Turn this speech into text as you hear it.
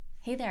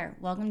Hey there,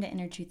 welcome to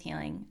Inner Truth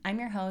Healing. I'm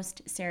your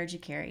host, Sarah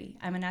Jacari.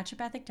 I'm a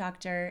naturopathic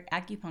doctor,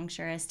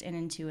 acupuncturist, and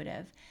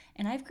intuitive,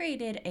 and I've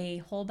created a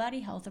whole body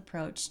health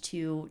approach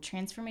to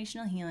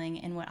transformational healing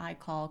and what I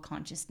call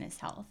consciousness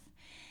health.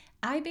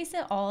 I base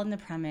it all on the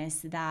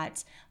premise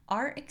that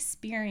our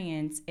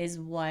experience is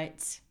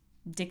what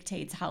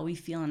dictates how we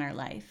feel in our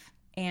life.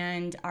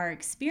 And our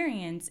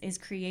experience is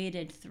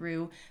created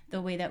through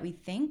the way that we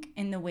think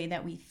and the way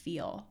that we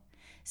feel.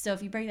 So,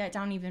 if you break that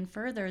down even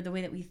further, the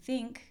way that we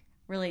think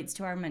relates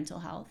to our mental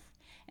health,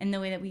 and the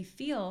way that we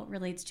feel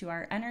relates to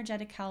our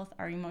energetic health,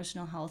 our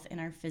emotional health, and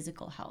our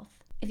physical health.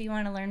 If you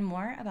want to learn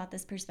more about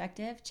this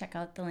perspective, check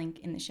out the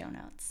link in the show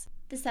notes.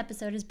 This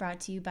episode is brought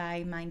to you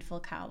by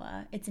Mindful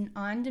Kawa. It's an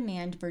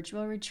on-demand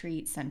virtual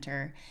retreat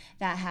center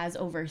that has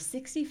over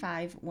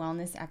 65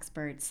 wellness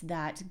experts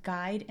that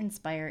guide,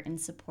 inspire,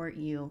 and support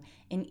you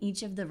in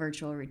each of the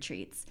virtual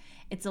retreats.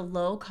 It's a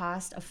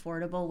low-cost,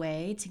 affordable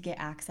way to get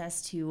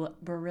access to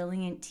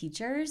brilliant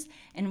teachers.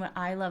 And what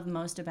I love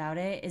most about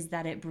it is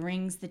that it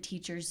brings the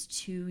teachers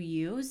to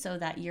you so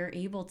that you're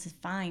able to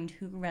find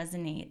who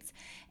resonates.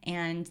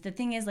 And the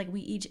thing is, like,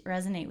 we each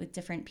resonate with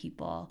different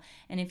people.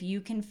 And if you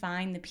can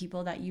find the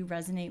people that you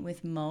resonate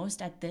with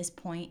most at this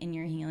point in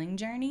your healing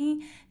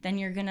journey, then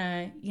you're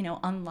gonna,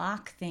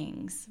 unlock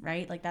things,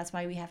 right? Like, that's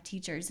why we have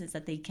teachers, is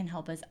that they can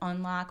help us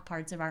unlock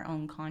parts of our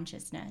own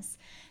consciousness.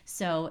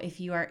 So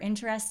if you are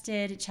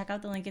interested, check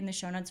out the link in the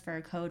show notes for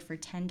a code for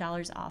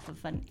 $10 off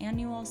of an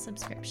annual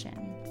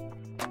subscription.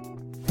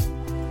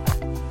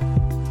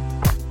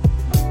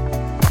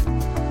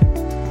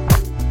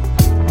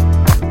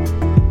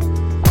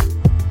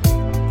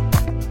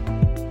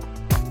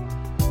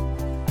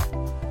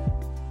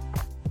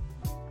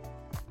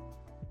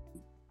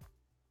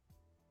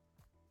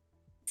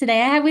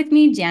 Today I have with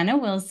me Jana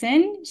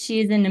Wilson.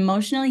 She is an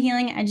emotional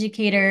healing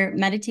educator,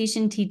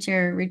 meditation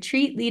teacher,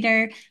 retreat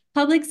leader,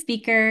 public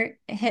speaker,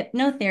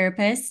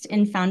 hypnotherapist,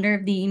 and founder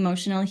of the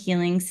Emotional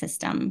Healing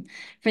System.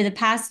 For the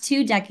past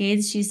 2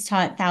 decades, she's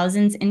taught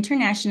thousands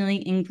internationally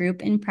in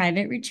group and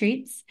private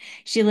retreats.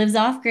 She lives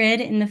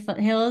off-grid in the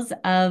foothills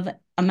of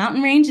a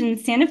mountain range in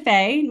Santa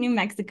Fe, New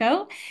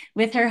Mexico,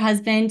 with her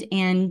husband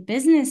and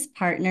business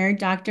partner,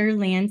 Dr.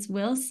 Lance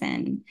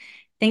Wilson.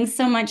 Thanks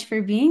so much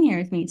for being here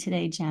with me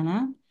today,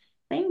 Jana.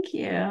 Thank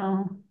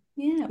you.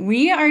 Yeah,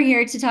 we are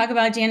here to talk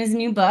about Jana's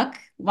new book,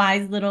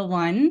 Wise Little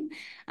One.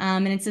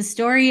 And it's a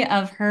story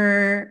of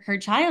her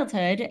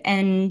childhood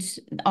and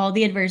all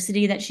the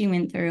adversity that she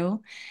went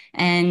through,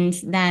 and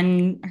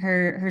then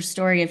her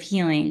story of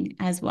healing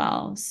as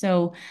well.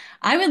 So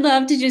I would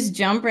love to just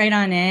jump right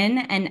on in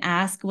and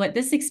ask what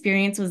this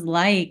experience was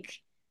like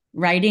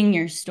writing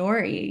your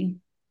story.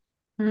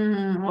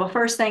 Well,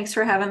 first, thanks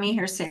for having me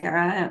here,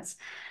 Sarah. It's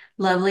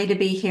lovely to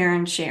be here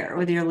and share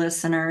with your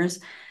listeners.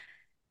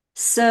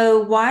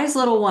 So, Wise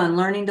Little One,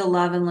 learning to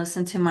love and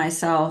listen to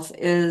myself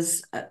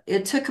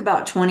it took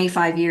about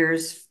 25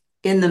 years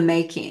in the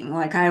making.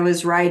 Like, I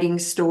was writing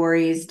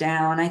stories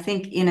down. I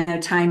think,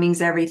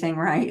 timing's everything,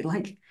 right?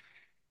 Like,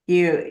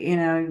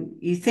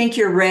 you think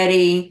you're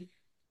ready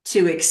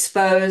to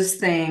expose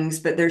things,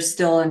 but there's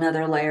still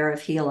another layer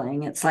of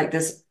healing. It's like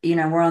this,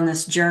 we're on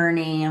this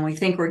journey and we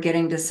think we're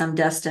getting to some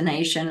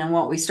destination, and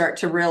what we start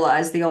to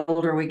realize the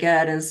older we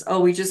get is,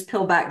 oh, we just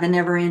peel back the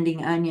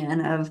never-ending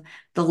onion of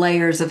the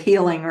layers of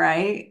healing,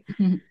 right?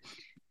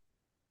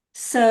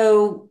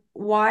 So,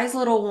 Wise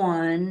Little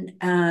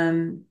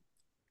One,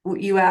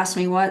 you asked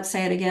me what?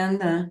 Say it again,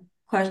 the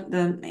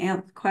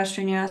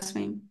question you asked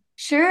me.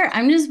 Sure.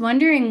 I'm just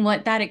wondering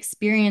what that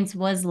experience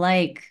was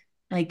like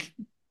Yeah.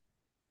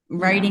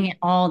 writing it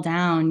all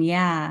down.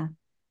 Yeah.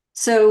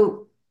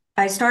 So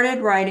I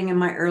started writing in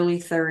my early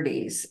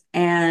 30s.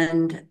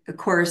 And of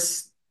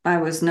course, I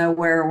was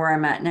nowhere where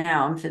I'm at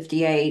now. I'm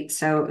 58.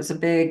 So it was a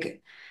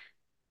big,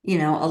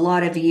 a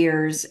lot of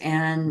years.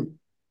 And,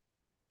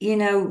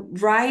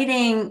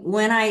 writing,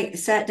 when I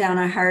sat down,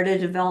 I hired a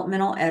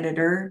developmental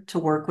editor to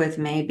work with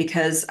me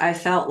because I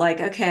felt like,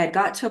 okay, I'd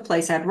got to a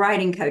place, I had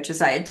writing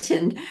coaches, I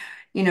attend,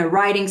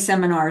 writing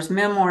seminars,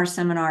 memoir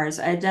seminars.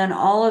 I had done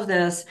all of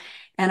this.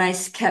 And I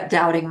kept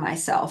doubting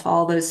myself.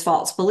 All those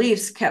false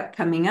beliefs kept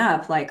coming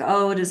up, like,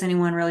 oh, does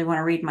anyone really want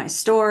to read my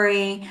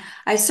story?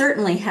 I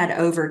certainly had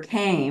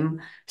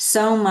overcame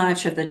so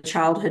much of the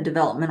childhood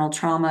developmental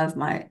trauma of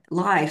my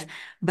life,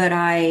 but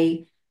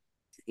I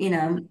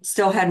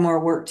still had more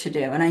work to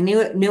do. And I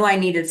knew I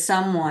needed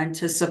someone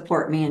to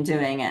support me in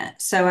doing it.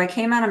 So I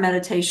came out of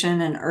meditation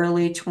in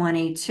early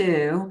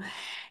 22,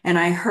 and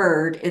I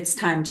heard it's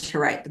time to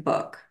write the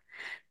book.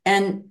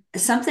 And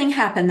something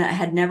happened that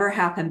had never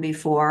happened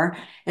before.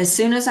 As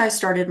soon as I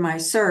started my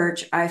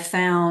search, I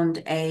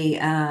found a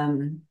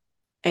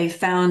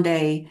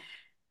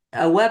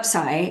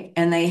website,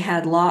 and they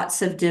had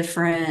lots of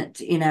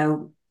different,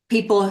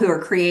 people who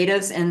are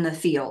creatives in the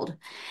field.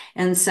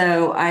 And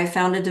so I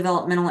found a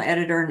developmental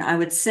editor, and I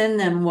would send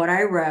them what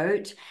I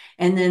wrote,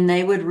 and then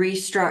they would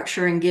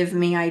restructure and give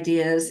me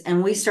ideas.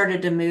 And we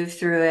started to move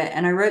through it.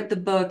 And I wrote the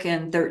book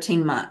in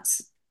 13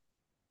 months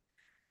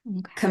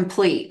Okay.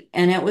 complete.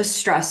 And it was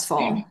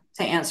stressful,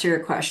 to answer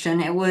your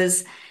question. It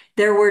was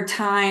there were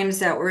times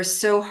that were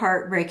so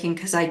heartbreaking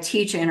because I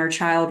teach inner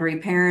child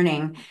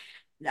reparenting.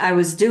 I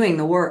was doing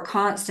the work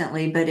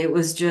constantly, but it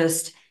was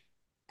just,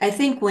 I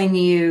think when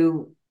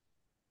you've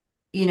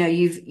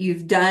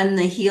done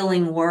the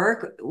healing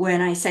work.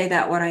 When I say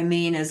that, what I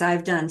mean is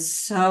I've done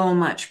so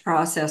much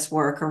process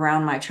work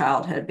around my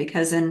childhood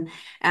because in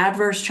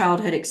adverse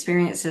childhood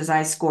experiences,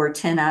 I scored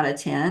 10 out of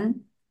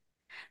 10.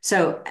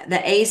 So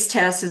the ACE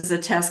test is a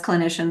test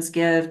clinicians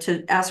give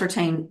to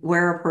ascertain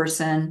where a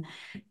person,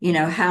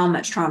 how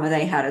much trauma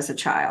they had as a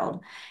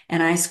child.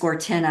 And I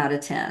scored 10 out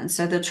of 10.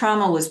 So the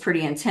trauma was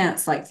pretty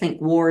intense, like think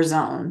war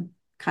zone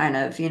kind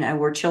of,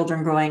 where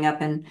children growing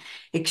up in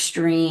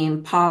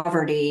extreme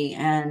poverty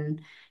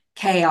and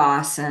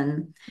chaos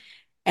and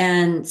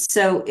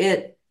so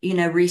it,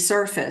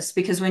 resurfaced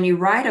because when you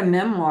write a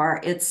memoir,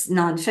 it's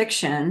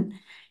nonfiction,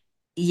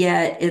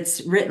 yet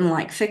it's written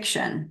like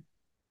fiction,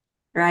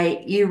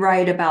 right? You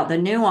write about the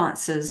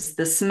nuances,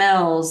 the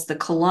smells, the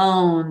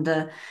cologne,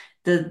 the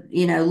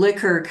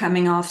liquor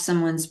coming off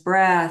someone's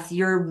breath.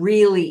 You're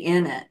really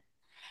in it.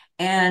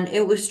 And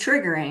it was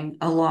triggering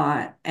a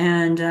lot.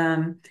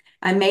 And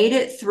I made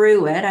it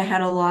through it. I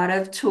had a lot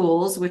of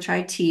tools, which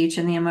I teach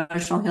in the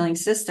emotional healing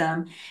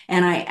system.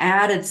 And I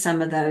added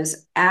some of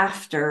those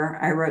after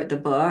I wrote the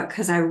book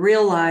because I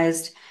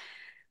realized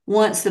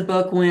once the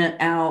book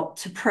went out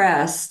to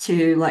press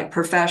to like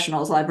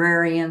professionals,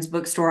 librarians,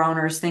 bookstore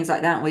owners, things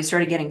like that, and we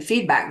started getting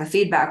feedback. The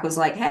feedback was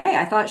like, hey,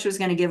 I thought she was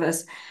going to give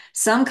us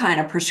some kind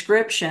of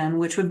prescription,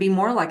 which would be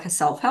more like a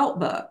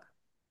self-help book,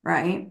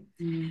 right?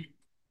 Mm.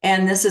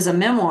 And this is a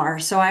memoir.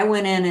 So I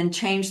went in and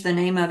changed the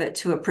name of it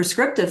to a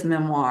prescriptive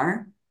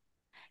memoir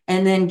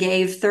and then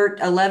gave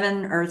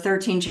 11 or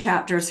 13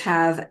 chapters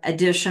have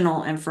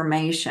additional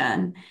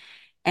information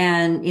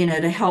and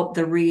to help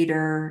the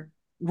reader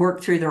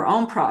work through their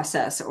own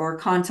process or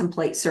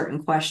contemplate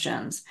certain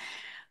questions.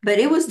 But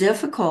it was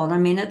difficult. I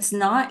mean, it's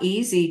not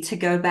easy to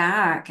go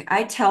back.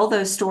 I tell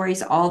those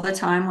stories all the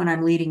time when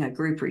I'm leading a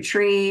group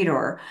retreat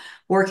or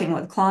working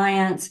with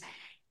clients.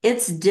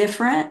 It's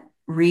different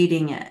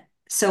reading it.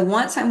 So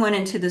once I went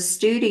into the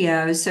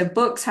studio, so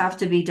books have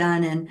to be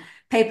done in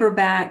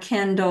paperback,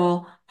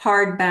 Kindle,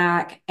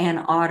 hardback, and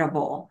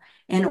Audible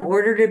in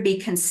order to be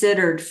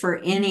considered for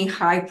any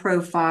high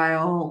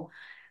profile,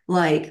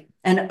 like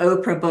an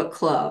Oprah book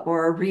club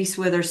or a Reese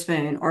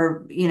Witherspoon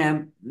or,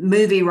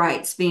 movie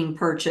rights being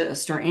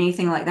purchased or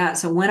anything like that.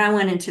 So when I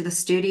went into the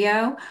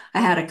studio,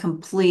 I had a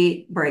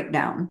complete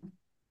breakdown.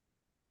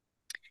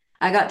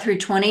 I got through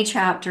 20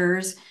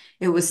 chapters.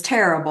 It was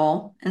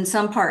terrible. In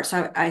some parts,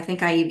 I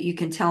think you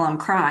can tell I'm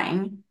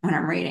crying when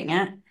I'm reading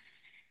it.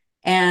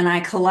 And I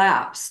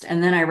collapsed.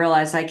 And then I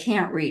realized I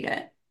can't read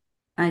it.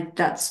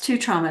 That's too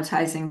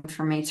traumatizing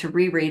for me to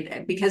reread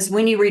it because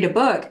when you read a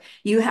book,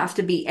 you have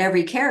to be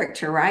every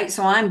character, right?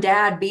 So I'm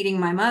dad beating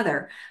my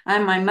mother.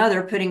 I'm my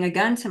mother putting a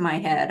gun to my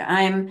head.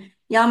 I'm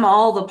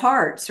all the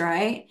parts,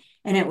 right?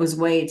 And it was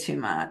way too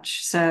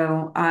much.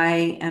 So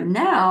I am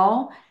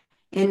now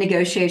in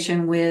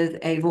negotiation with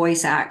a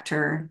voice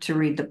actor to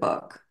read the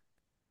book.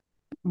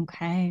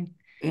 Okay.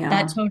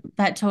 Yeah.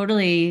 That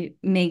totally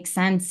makes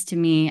sense to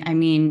me. I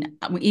mean,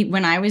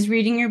 when I was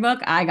reading your book,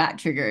 I got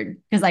triggered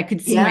because I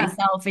could see Yeah.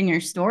 myself in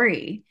your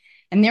story.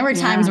 And there were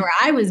times Yeah. where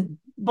I was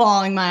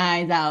bawling my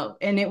eyes out,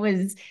 and it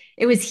was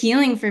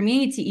healing for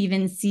me to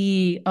even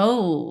see,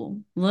 oh,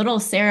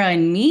 little Sarah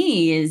in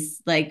me is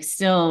like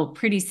still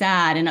pretty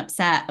sad and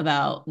upset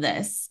about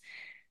this.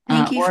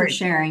 Thank you for Or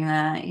sharing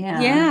that. Yeah.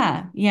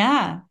 yeah,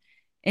 yeah.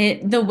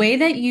 The way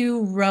that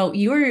you wrote,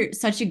 you were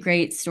such a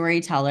great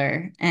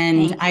storyteller,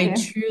 and Thank I you.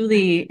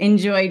 truly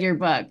enjoyed your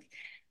book.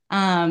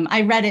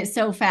 I read it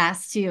so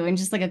fast too, in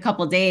just like a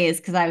couple days,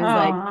 because I was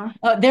like,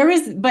 Oh,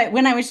 oh, but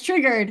when I was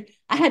triggered,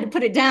 I had to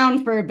put it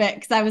down for a bit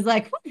because I was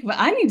like, "Whew,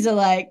 I need to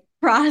like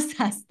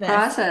process this."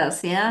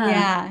 process. Yeah.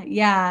 Yeah,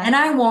 yeah. And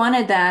I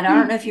wanted that. I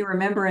don't know if you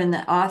remember in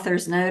the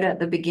author's note at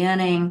the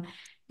beginning,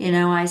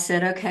 I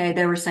said, okay,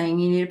 they were saying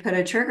you need to put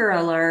a trigger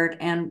alert.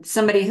 And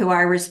somebody who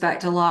I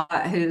respect a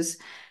lot, who's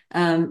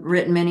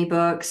written many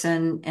books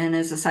and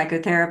is a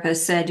psychotherapist,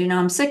 said,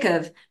 I'm sick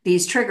of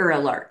these trigger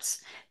alerts.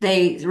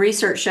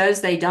 Research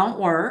shows they don't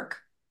work.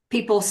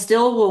 People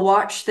still will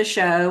watch the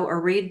show or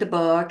read the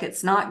book.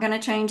 It's not going to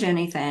change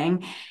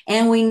anything.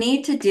 And we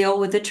need to deal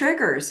with the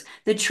triggers.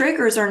 The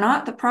triggers are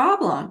not the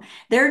problem.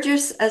 They're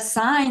just a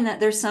sign that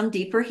there's some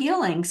deeper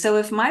healing. So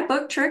if my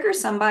book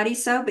triggers somebody,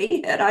 so be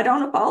it. I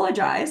don't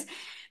apologize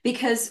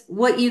because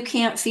what you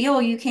can't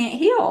feel, you can't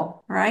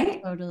heal,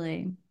 right?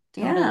 Totally.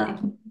 Yeah.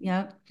 Totally.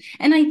 Yep.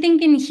 And I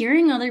think in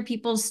hearing other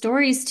people's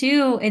stories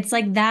too, it's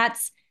like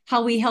that's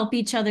how we help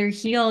each other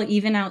heal,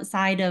 even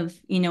outside of,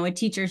 a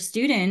teacher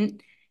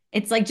student.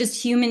 It's like just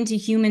human to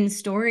human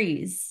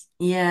stories.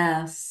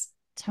 Yes.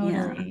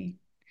 Yeah. Totally.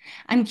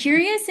 I'm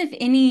curious if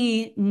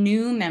any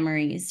new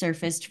memories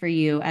surfaced for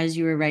you as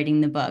you were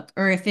writing the book,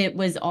 or if it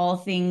was all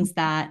things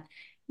that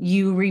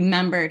you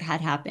remembered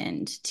had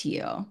happened to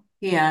you.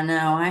 Yeah,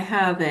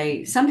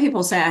 no, some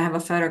people say I have a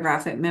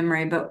photographic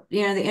memory, but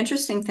the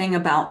interesting thing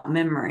about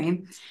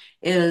memory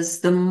is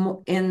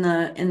in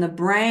the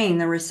brain,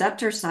 the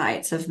receptor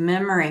sites of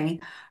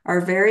memory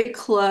are very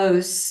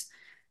close.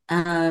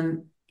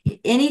 Um,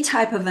 any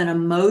type of an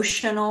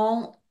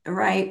emotional,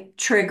 right,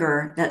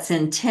 trigger that's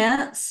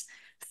intense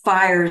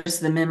fires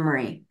the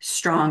memory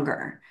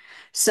stronger.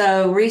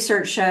 So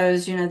research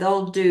shows,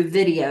 they'll do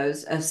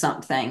videos of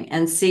something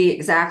and see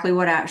exactly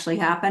what actually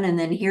happened and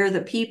then hear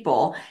the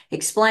people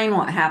explain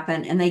what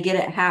happened and they get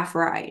it half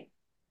right.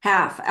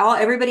 Half.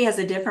 Everybody has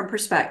a different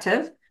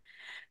perspective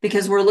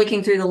because we're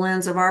looking through the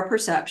lens of our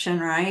perception,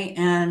 right?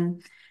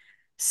 And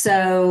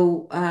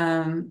so,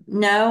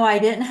 no, I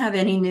didn't have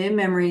any new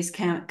memories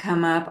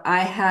come up. I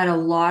had a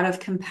lot of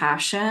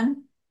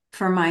compassion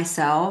for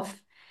myself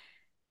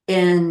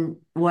in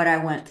what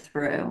I went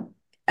through,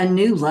 a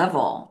new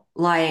level.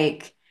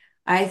 Like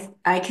I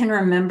can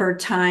remember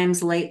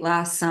times late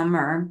last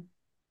summer,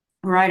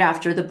 right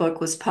after the book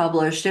was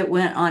published, it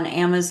went on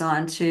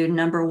Amazon to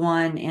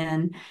 #1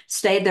 and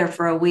stayed there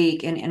for a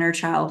week in inner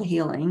child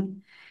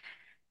healing.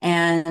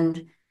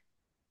 And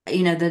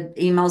the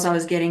emails I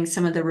was getting,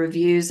 some of the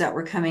reviews that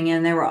were coming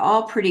in, they were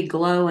all pretty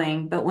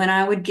glowing. But when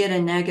I would get a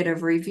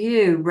negative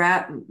review,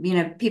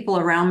 people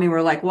around me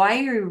were like, "Why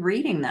are you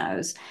reading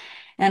those?"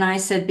 And I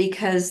said,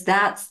 because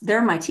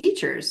they're my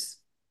teachers,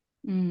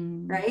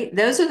 Mm, right?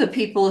 Those are the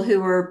people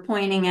who are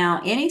pointing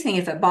out anything.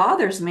 If it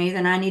bothers me,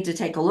 then I need to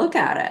take a look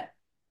at it.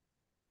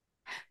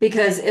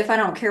 Because if I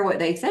don't care what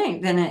they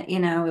think, then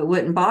it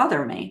wouldn't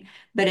bother me.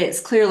 But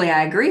it's clearly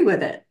I agree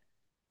with it.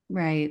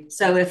 right.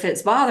 So if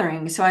it's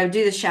bothering me, so I would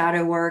do the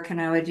shadow work and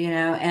I would,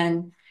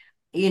 and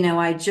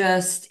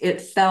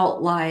it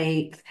felt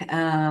like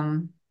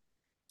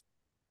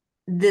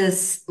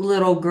this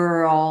little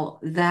girl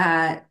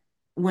that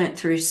went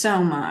through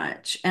so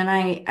much.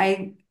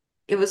 And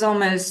it was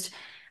almost,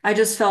 I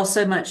just fell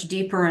so much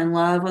deeper in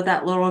love with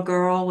that little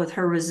girl, with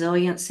her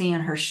resiliency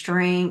and her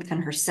strength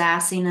and her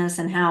sassiness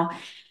and how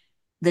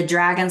the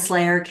dragon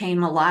slayer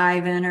came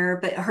alive in her,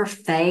 but her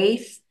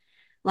faith,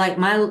 like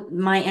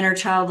my inner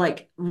child,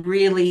 like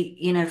really,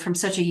 from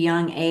such a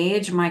young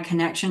age, my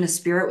connection to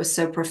spirit was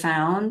so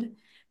profound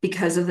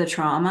because of the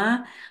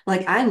trauma.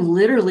 Like I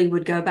literally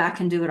would go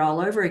back and do it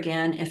all over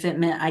again if it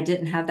meant I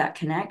didn't have that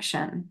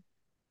connection.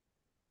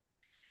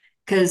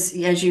 Because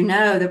as you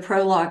know, the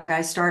prologue,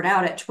 I start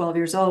out at 12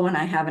 years old when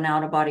I have an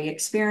out of body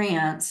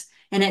experience,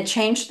 and it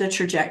changed the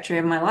trajectory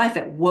of my life.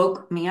 It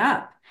woke me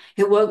up.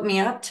 It woke me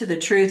up to the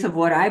truth of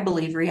what I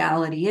believe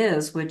reality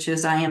is, which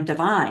is I am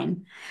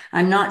divine.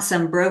 I'm not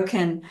some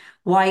broken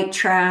white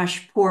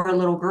trash, poor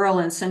little girl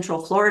in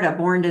Central Florida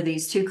born to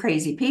these two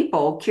crazy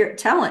people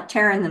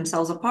tearing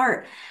themselves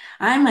apart.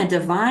 I'm a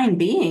divine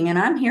being and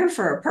I'm here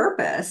for a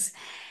purpose.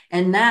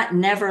 And that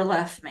never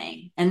left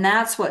me. And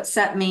that's what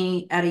set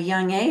me at a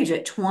young age,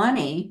 at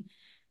 20,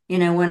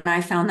 when I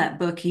found that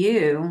book,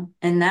 You,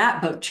 and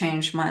that book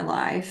changed my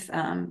life.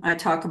 I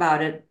talk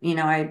about it,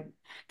 I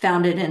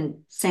found it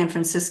in San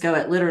Francisco.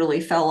 It literally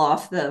fell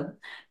off the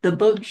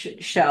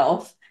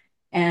bookshelf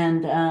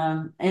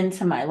and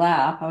into my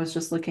lap. I was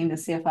just looking to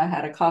see if I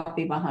had a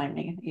copy behind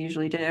me. I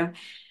usually do.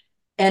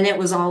 And it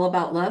was all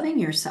about loving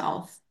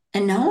yourself.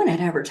 And no one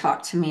had ever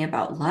talked to me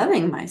about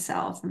loving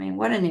myself. I mean,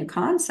 what a new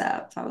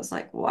concept. I was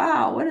like,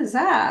 wow, what is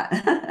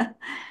that?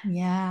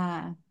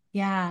 Yeah.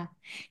 Yeah.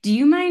 Do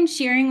you mind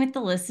sharing with the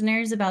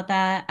listeners about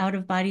that out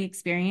of body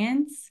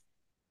experience?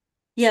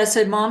 Yeah,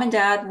 so mom and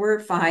dad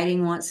were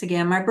fighting once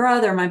again.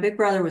 My big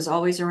brother was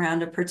always around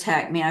to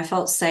protect me. I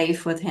felt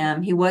safe with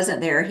him. He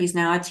wasn't there. He's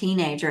now a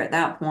teenager at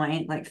that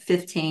point, like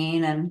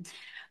 15, and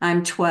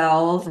I'm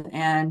 12.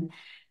 And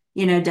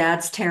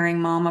dad's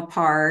tearing mom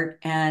apart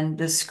and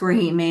the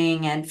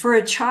screaming. And for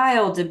a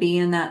child to be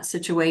in that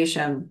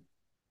situation,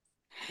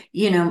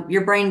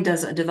 your brain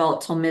doesn't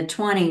develop till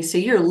mid-20s. So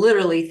you're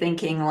literally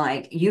thinking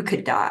like you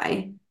could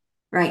die,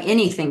 right?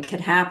 Anything could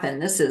happen.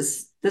 This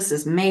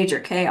is major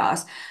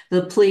chaos.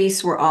 The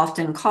police were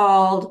often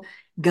called,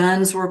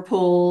 guns were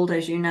pulled,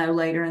 as you know,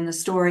 later in the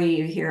story,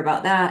 you hear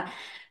about that.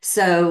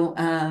 So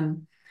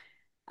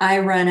I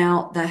run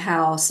out the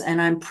house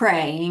and I'm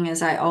praying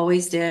as I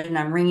always did, and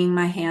I'm wringing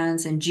my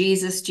hands and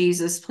Jesus,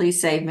 Jesus, please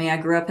save me. I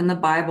grew up in the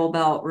Bible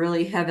Belt,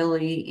 really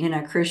heavily,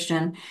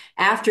 Christian.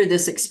 After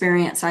this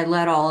experience, I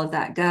let all of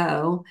that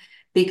go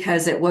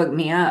because it woke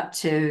me up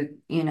to,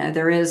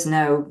 there is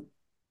no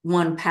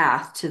one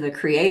path to the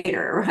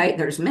creator, right?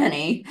 There's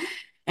many.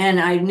 And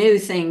I knew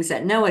things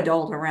that no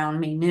adult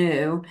around me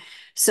knew.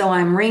 So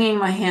I'm wringing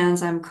my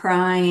hands, I'm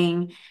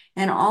crying,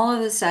 and all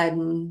of a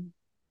sudden,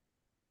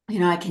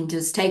 I can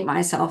just take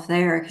myself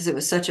there because it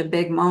was such a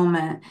big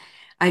moment.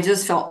 I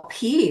just felt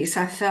peace.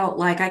 I felt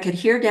like I could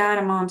hear dad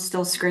and mom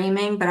still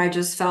screaming, but I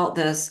just felt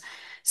this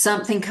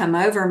something come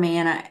over me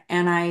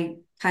and I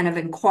kind of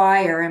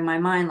inquire in my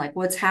mind like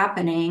what's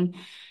happening,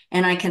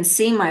 and I can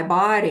see my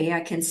body.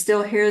 I can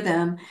still hear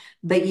them,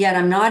 but yet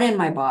I'm not in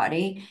my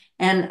body.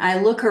 And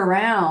I look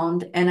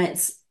around and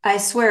I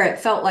swear it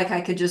felt like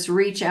I could just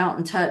reach out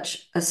and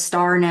touch a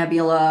star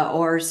nebula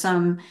or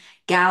some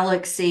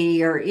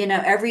galaxy or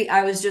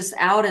I was just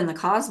out in the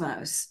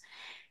cosmos,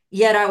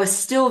 yet I was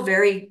still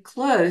very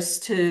close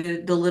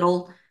to the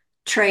little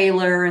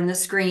trailer and the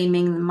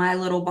screaming, my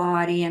little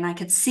body, and I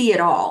could see it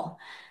all.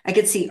 I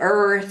could see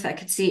Earth, I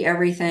could see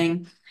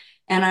everything.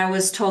 And I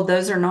was told,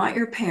 those are not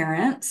your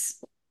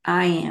parents.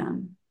 I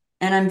am.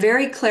 And I'm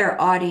very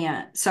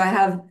clairaudient. So I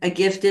have a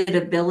gifted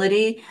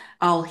ability.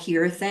 I'll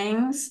hear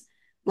things.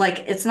 Like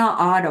it's not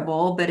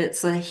audible, but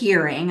it's a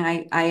hearing.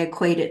 I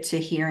equate it to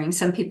hearing.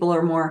 Some people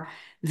are more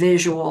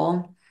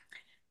visual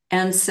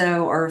and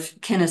so, or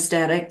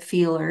kinesthetic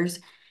feelers.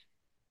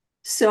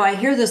 So I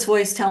hear this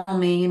voice tell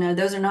me,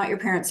 those are not your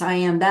parents. I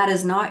am. That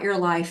is not your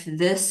life.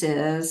 This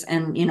is.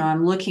 And,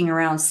 I'm looking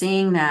around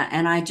seeing that.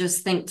 And I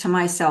just think to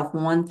myself,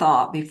 one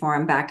thought before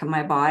I'm back in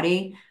my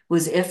body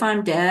was, if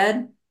I'm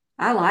dead,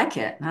 I like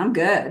it. I'm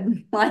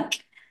good.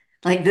 Like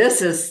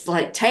this is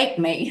like, take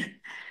me.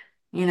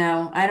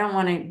 I don't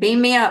want to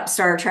beam me up,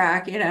 Star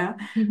Trek,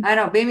 I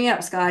don't beam me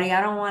up, Scotty.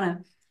 I don't want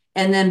to.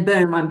 And then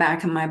boom, I'm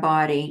back in my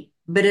body.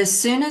 But as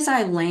soon as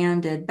I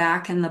landed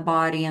back in the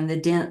body in the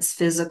dense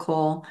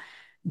physical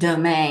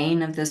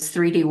domain of this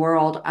 3D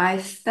world, I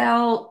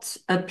felt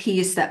a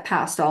peace that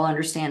passed all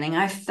understanding.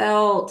 I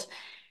felt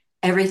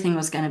everything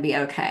was going to be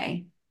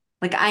okay.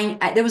 Like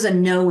there was a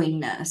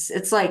knowingness.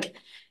 It's like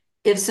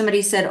if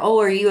somebody said, "Oh,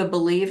 are you a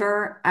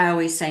believer?" I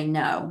always say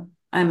no.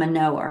 I'm a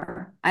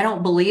knower. I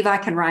don't believe I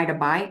can ride a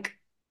bike.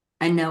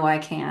 I know I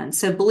can.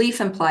 So belief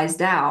implies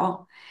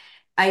doubt.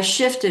 I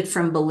shifted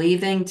from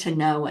believing to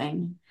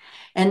knowing.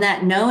 And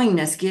that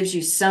knowingness gives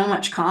you so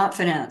much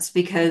confidence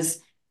because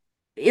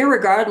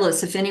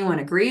irregardless if anyone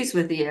agrees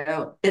with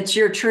you, it's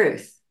your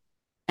truth.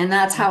 And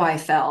that's how I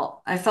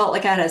felt. I felt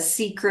like I had a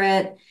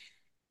secret,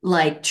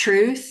 like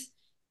truth,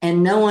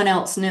 and no one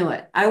else knew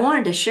it. I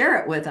wanted to share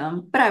it with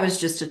them, but I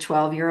was just a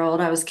 12-year-old.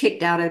 I was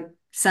kicked out of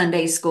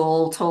Sunday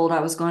school, told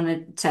I was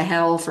going to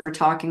hell for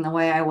talking the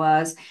way I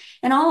was.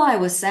 And all I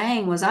was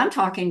saying was, I'm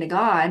talking to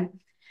God.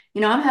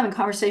 I'm having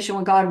conversation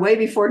with God way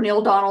before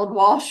Neil Donald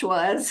Walsh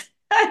was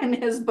in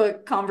his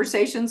book,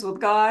 Conversations with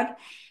God.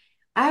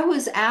 I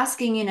was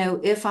asking,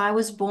 if I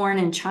was born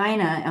in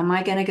China, am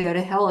I going to go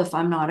to hell if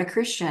I'm not a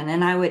Christian?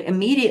 And I would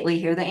immediately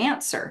hear the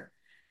answer.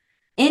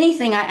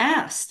 Anything I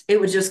asked, it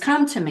would just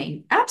come to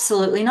me.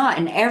 Absolutely not.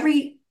 And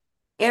every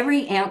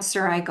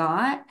answer I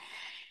got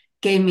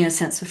gave me a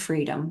sense of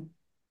freedom.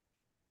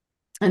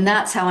 And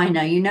that's how I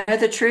know you know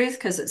the truth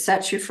because it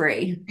sets you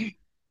free.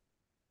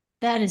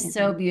 That is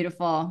so Yeah.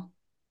 beautiful. Oh,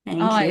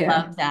 Thank I you.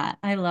 love that.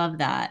 I love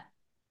that.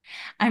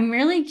 I'm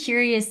really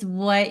curious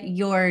what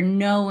your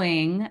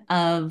knowing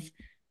of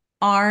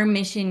our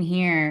mission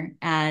here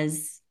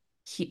as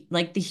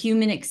like the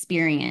human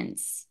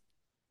experience.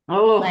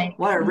 Oh, Like,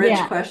 what a rich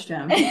yeah.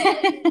 question.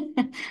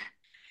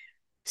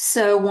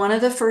 So one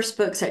of the first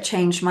books that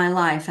changed my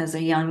life as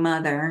a young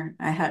mother,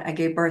 I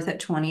gave birth at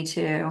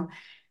 22,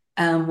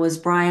 was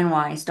Brian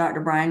Weiss, Dr.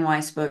 Brian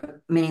Weiss'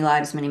 book, Many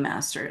Lives, Many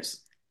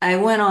Masters. I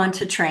went on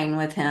to train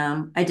with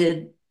him. I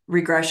did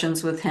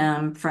regressions with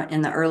him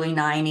in the early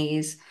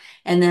 90s.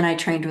 And then I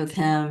trained with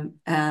him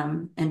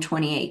in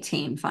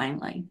 2018,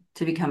 finally,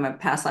 to become a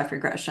past life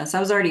regressionist. I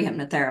was already a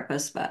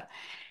hypnotherapist,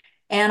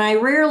 and I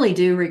rarely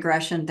do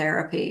regression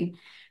therapy,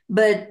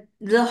 but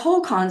the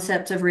whole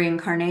concept of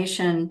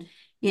reincarnation,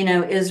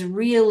 is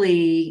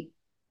really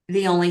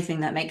the only thing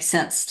that makes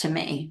sense to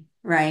me,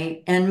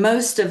 right? And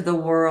most of the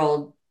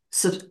world,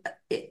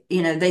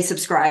 they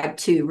subscribe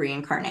to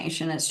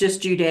reincarnation. It's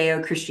just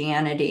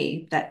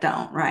Judeo-Christianity that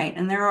don't, right?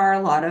 And there are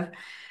a lot of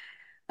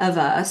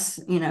us,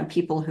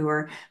 people who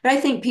are, but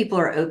I think people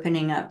are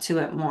opening up to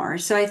it more.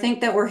 So I think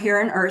that we're here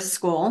in Earth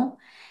School.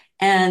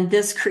 And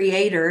this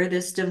creator,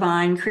 this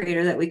divine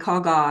creator that we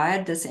call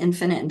God, this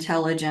infinite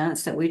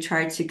intelligence that we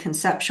try to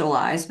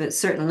conceptualize, but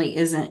certainly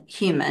isn't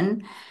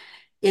human,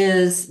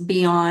 is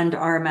beyond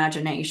our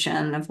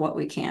imagination of what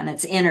we can.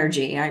 It's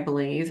energy, I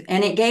believe.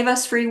 And it gave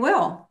us free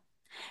will.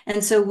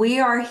 And so we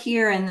are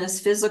here in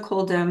this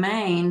physical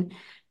domain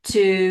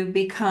to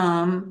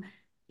become,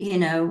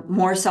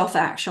 more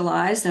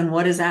self-actualized. And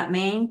what does that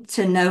mean?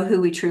 To know who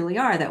we truly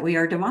are, that we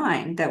are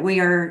divine, that we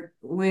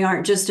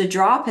aren't just a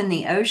drop in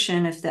the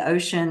ocean if the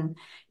ocean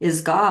is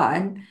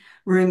God.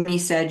 Rumi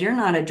said, "You're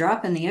not a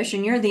drop in the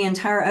ocean, you're the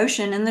entire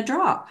ocean in the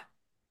drop."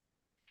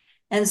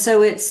 And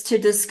so it's to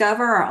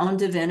discover our own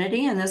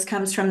divinity. And this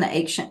comes from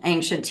the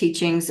ancient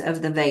teachings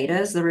of the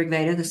Vedas, the Rig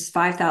Veda, this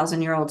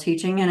 5,000-year-old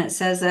teaching. And it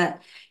says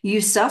that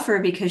you suffer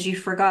because you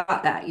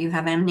forgot that you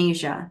have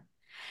amnesia.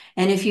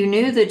 And if you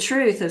knew the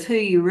truth of who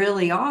you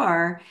really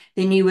are,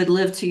 then you would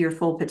live to your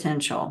full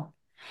potential.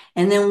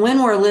 And then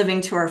when we're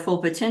living to our full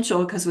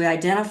potential, because we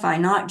identify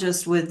not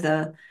just with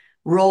the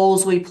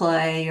roles we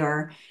play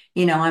or,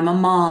 I'm a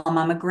mom,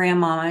 I'm a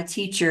grandma, I'm a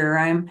teacher,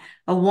 I'm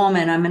a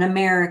woman, I'm an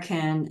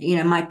American,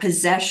 my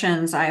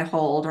possessions I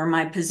hold or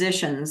my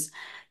positions,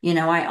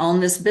 I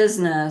own this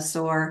business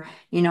or,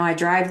 I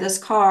drive this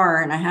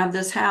car and I have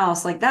this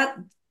house, like that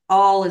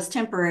all is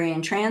temporary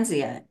and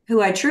transient.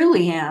 Who I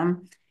truly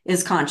am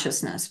is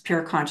consciousness,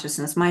 pure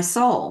consciousness, my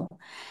soul.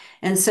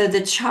 And so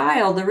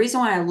the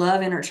reason why I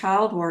love inner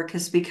child work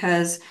is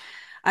because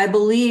I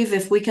believe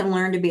if we can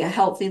learn to be a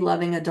healthy,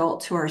 loving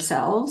adult to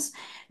ourselves,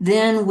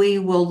 then we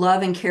will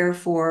love and care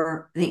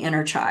for the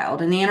inner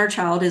child. And the inner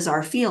child is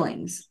our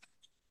feelings.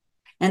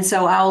 And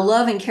so I'll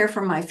love and care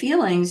for my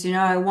feelings.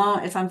 I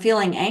won't, if I'm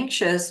feeling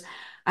anxious,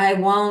 I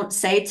won't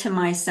say to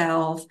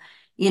myself,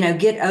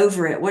 get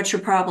over it. What's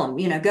your problem?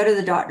 Go to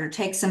the doctor,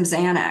 take some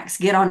Xanax,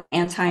 get on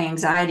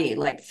anti-anxiety,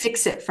 like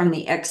fix it from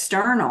the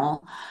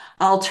external.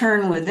 I'll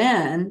turn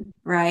within,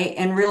 right?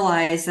 And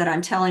realize that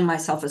I'm telling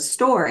myself a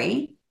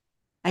story.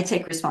 I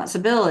take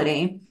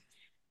responsibility.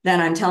 Then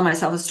I'm telling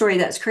myself a story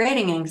that's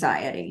creating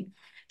anxiety.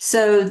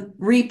 So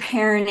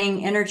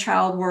reparenting, inner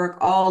child work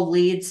all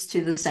leads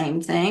to the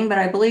same thing. But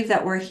I believe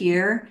that we're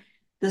here.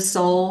 The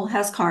soul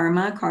has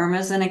karma. Karma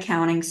is an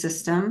accounting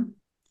system,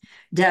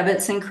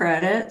 debits and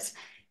credits.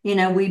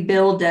 We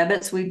build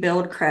debits, we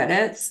build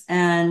credits.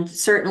 And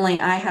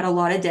certainly I had a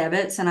lot of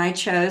debits, and I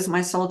chose,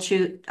 my soul,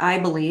 I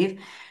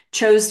believe,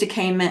 chose to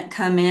come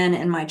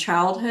in my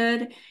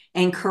childhood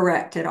and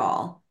correct it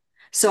all.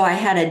 So I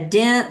had a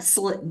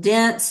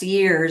dense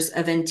years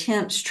of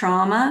intense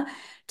trauma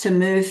to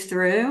move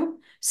through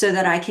so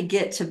that I could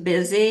get to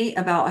busy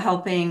about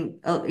helping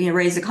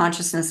raise the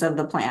consciousness of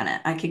the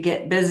planet. I could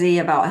get busy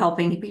about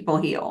helping people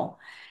heal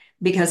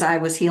because I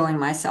was healing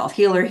myself.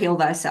 Healer, heal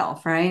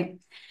thyself, right?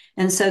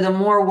 And so the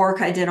more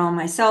work I did on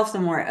myself, the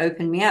more it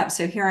opened me up.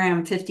 So here I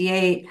am,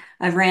 58.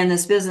 I've ran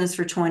this business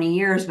for 20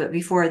 years, but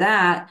before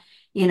that,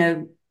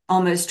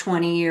 almost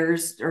 20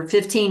 years or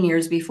 15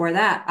 years before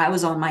that, I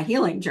was on my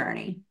healing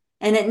journey.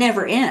 And it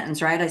never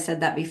ends, right? I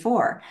said that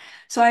before.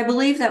 So I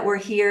believe that we're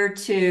here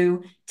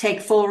to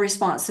take full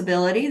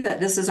responsibility,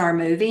 that this is our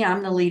movie.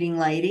 I'm the leading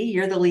lady.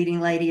 You're the leading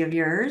lady of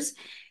yours.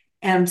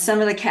 And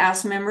some of the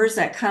cast members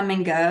that come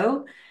and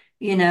go,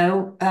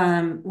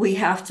 we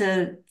have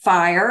to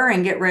fire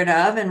and get rid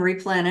of and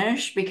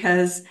replenish,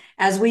 because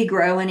as we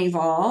grow and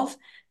evolve,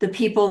 the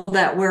people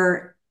that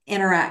we're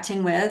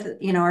interacting with,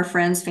 our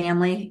friends,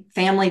 family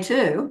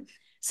too,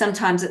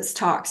 sometimes it's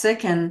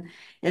toxic and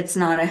it's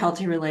not a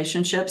healthy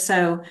relationship.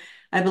 So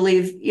I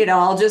believe,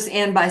 I'll just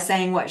end by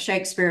saying what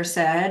Shakespeare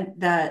said,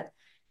 that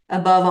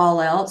above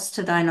all else,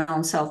 to thine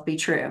own self be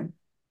true.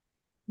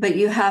 But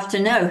you have to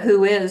know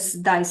who is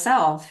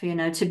thyself,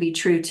 to be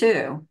true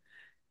to.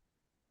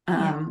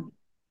 Yeah. Um,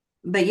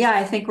 but yeah,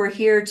 I think we're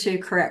here to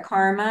correct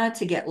karma,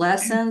 to get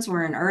lessons.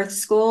 We're in Earth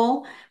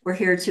School. We're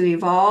here to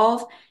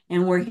evolve,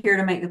 and we're here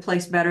to make the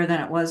place better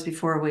than it was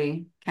before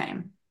we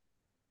came.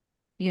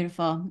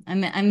 Beautiful.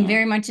 I'm Yeah.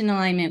 very much in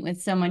alignment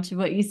with so much of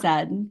what you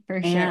said,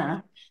 for sure.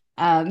 Yeah.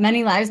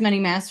 Many Lives, Many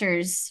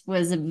Masters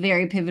was a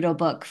very pivotal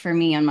book for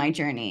me on my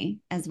journey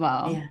as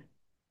well. Yeah.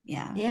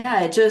 Yeah.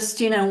 Yeah. It just,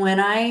 when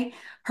I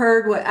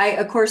heard what I,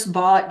 of course,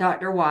 bought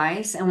Dr.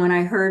 Weiss, and when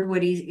I heard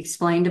what he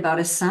explained about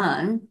his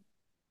son,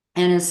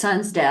 and his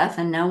son's death,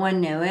 and no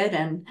one knew it.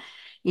 And,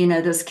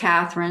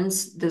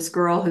 this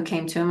girl who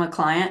came to him, a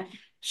client,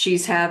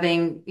 she's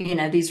having,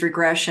 these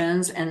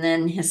regressions, and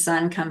then his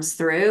son comes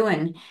through.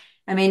 And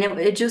I mean,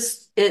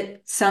 it's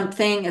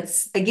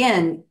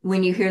again,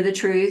 when you hear the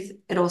truth,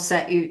 it'll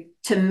set you,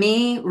 to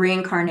me,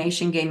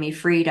 reincarnation gave me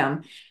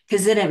freedom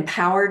because it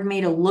empowered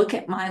me to look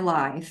at my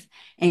life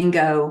and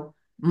go,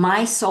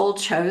 my soul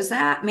chose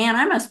that. Man,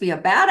 I must be a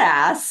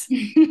badass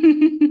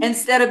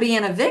instead of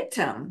being a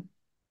victim,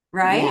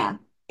 right? Yeah,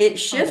 It totally.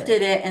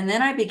 shifted it. And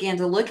then I began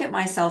to look at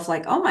myself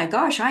like, oh my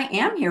gosh, I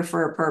am here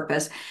for a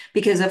purpose.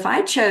 Because if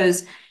I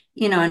chose,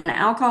 an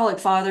alcoholic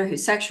father who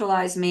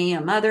sexualized me,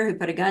 a mother who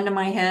put a gun to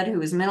my head, who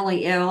was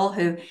mentally ill,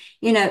 who,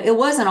 it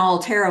wasn't all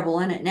terrible,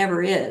 and it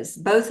never is.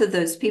 Both of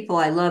those people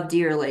I love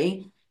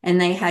dearly, and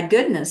they had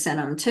goodness in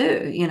them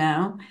too.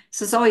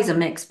 So it's always a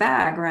mixed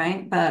bag,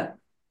 right? But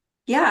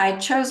yeah, I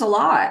chose a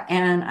lot,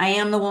 and I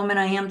am the woman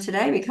I am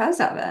today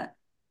because of it.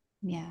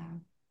 Yeah.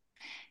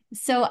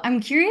 So I'm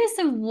curious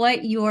of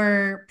what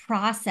your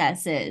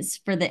process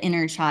is for the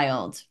inner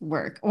child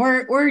work,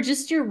 or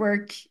just your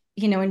work,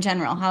 in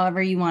general,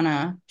 however you want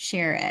to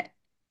share it.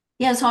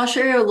 Yeah, so I'll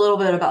share you a little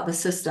bit about the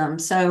system.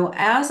 So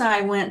as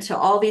I went to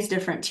all these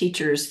different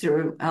teachers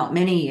throughout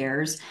many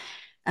years,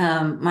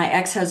 my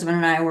ex-husband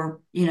and I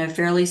were,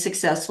 fairly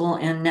successful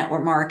in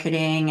network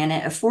marketing, and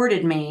it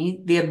afforded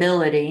me the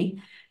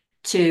ability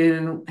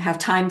to have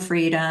time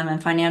freedom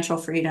and financial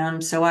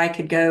freedom so I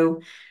could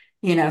go,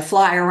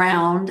 fly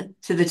around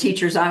to the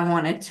teachers I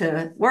wanted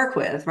to work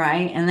with,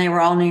 right? And they were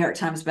all New York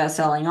Times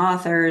bestselling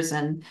authors.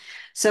 And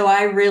so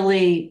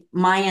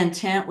my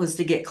intent was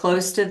to get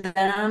close to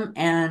them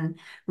and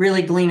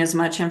really glean as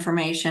much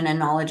information and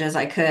knowledge as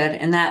I could.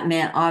 And that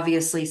meant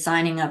obviously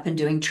signing up and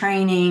doing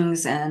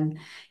trainings and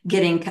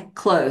getting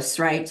close,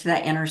 right, to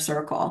that inner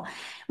circle.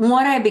 And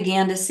what I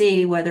began to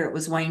see, whether it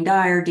was Wayne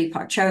Dyer,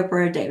 Deepak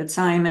Chopra, David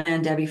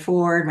Simon, Debbie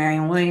Ford,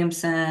 Marianne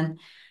Williamson,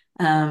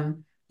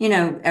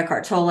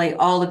 Eckhart Tolle,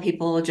 all the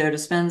people, Joe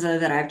Dispenza,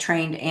 that I've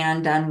trained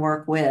and done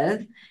work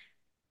with,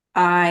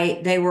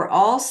 they were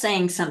all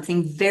saying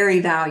something very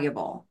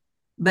valuable,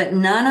 but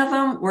none of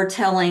them were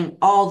telling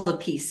all the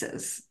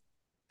pieces,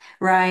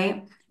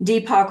 right?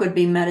 Deepak would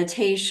be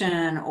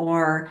meditation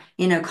or,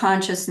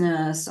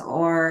 consciousness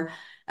or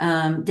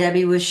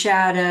Debbie was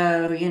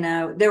shadow,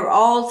 they were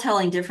all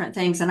telling different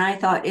things. And I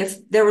thought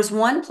if there was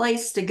one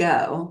place to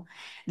go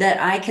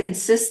that I could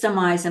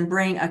systemize and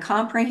bring a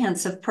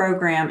comprehensive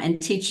program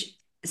and teach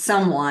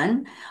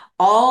someone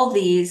all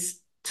these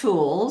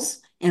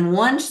tools in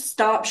one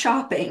stop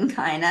shopping,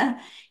 kind of,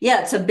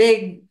 yeah, it's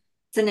an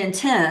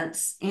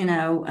intense,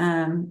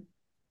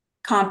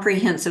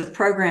 comprehensive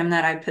program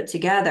that I put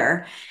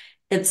together.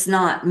 It's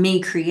not me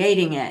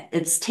creating it,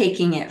 it's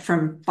taking it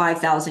from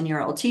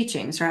 5,000-year-old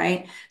teachings,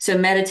 right? So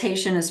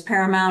meditation is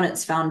paramount,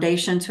 it's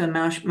foundation to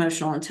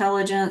emotional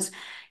intelligence.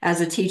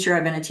 As a teacher,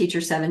 I've been a teacher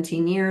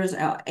 17 years,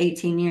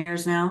 18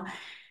 years now.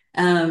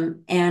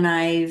 And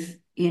I've,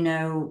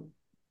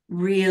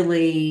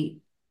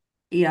 really,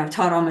 I've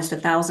taught almost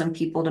 1,000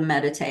 people to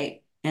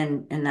meditate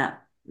in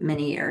that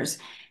many years.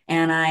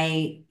 And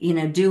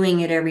doing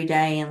it every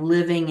day and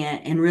living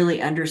it and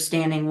really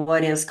understanding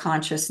what is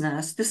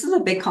consciousness. This is a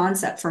big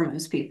concept for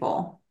most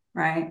people,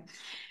 right?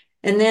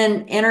 And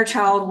then inner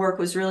child work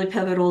was really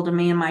pivotal to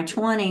me in my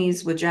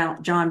 20s with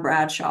John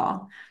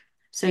Bradshaw.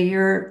 So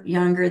you're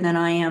younger than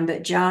I am,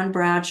 but John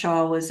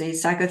Bradshaw was a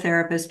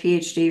psychotherapist,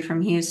 PhD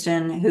from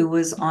Houston, who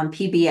was on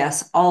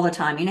PBS all the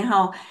time. You know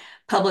how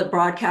public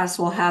broadcasts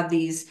will have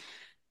these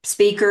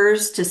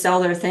speakers to sell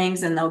their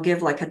things and they'll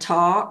give like a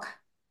talk?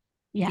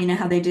 Yeah. You know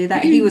how they do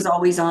that? He was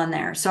always on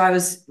there. So I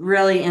was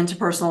really into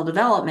personal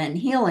development and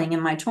healing in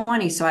my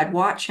 20s. So I'd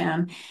watch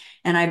him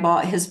and I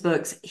bought his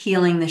books,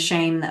 Healing the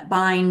Shame That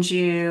Binds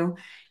You,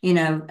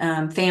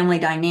 family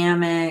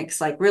dynamics,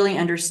 like really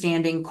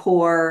understanding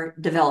core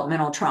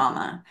developmental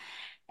trauma.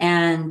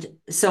 And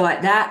so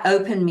that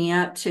opened me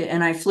up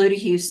and I flew to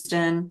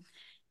Houston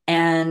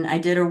and I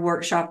did a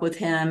workshop with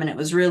him and it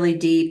was really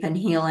deep and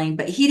healing,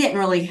 but he didn't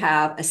really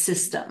have a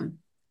system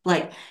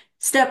like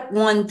step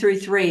 1 through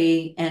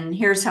 3, and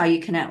here's how you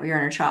connect with your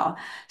inner child.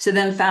 So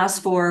then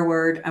fast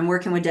forward, I'm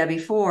working with Debbie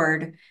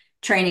Ford,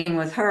 training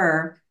with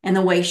her, and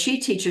the way she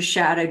teaches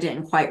shadow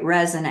didn't quite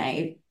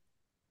resonate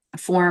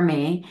for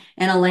me.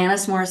 And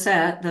Alanis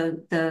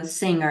Morissette, the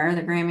singer,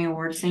 the Grammy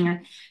Award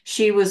singer,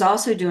 she was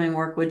also doing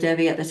work with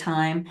Debbie at the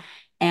time.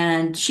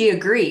 And she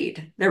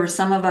agreed. There were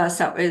some of us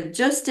that it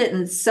just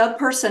didn't,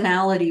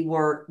 subpersonality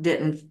work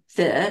didn't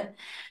fit.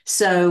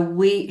 So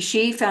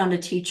she found a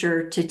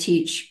teacher to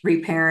teach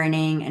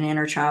reparenting and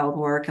inner child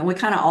work. And we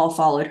kind of all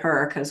followed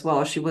her because,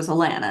 well, she was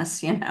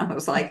Alanis, it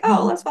was like,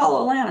 oh, let's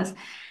follow Alanis.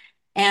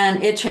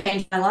 And it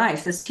changed my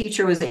life. This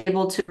teacher was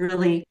able to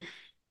really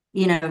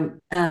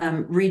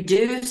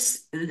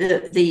reduce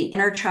the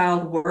inner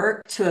child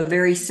work to a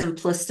very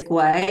simplistic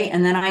way.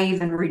 And then I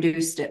even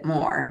reduced it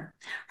more.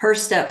 Her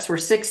steps were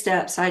 6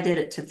 steps. I did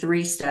it to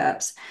 3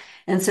 steps.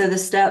 And so the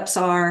steps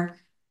are,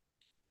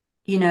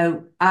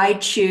 I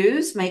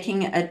choose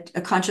making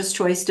a conscious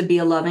choice to be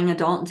a loving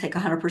adult and take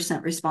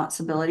 100%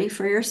 responsibility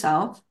for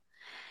yourself.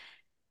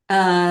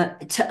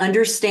 To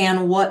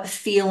understand what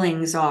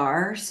feelings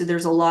are. So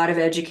there's a lot of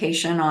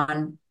education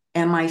on,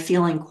 am I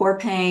feeling core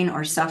pain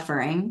or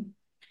suffering?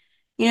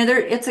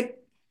 It's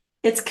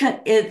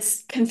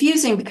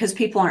confusing because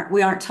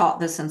we aren't taught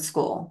this in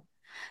school.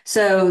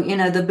 So,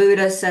 the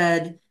Buddha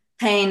said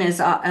pain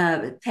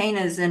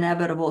is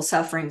inevitable,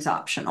 suffering's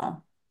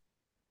optional.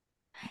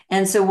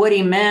 And so what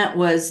he meant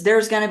was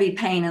there's going to be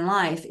pain in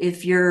life.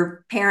 If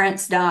your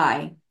parents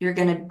die, you're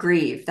going to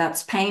grieve.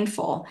 That's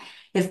painful.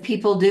 If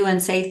people do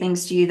and say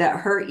things to you that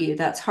hurt you,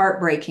 that's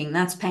heartbreaking.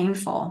 That's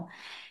painful.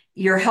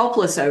 You're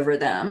helpless over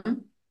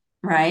them,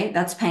 right?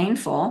 That's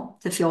painful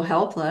to feel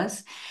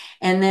helpless.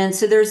 And then,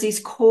 so there's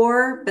these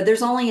core, but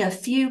there's only a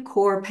few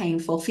core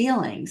painful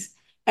feelings.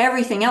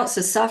 Everything else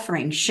is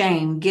suffering,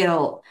 shame,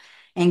 guilt,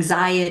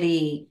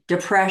 anxiety,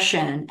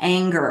 depression,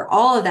 anger,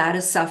 all of that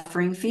is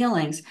suffering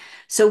feelings.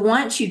 So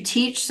once you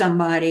teach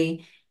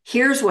somebody,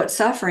 here's what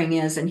suffering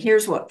is and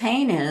here's what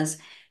pain is,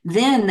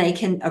 then they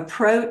can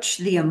approach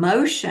the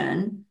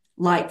emotion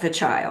like the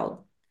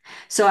child.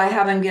 So I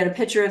have them get a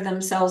picture of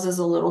themselves as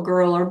a little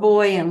girl or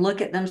boy and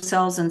look at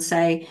themselves and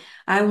say,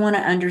 I want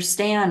to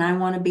understand. I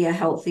want to be a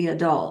healthy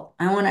adult.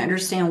 I want to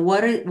understand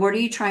what are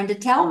you trying to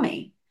tell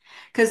me?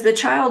 Because the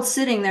child's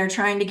sitting there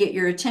trying to get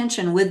your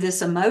attention with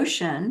this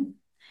emotion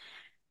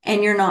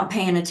and you're not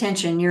paying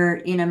attention.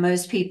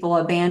 Most people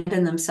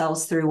abandon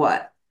themselves through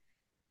what?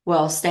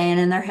 Well, staying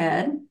in their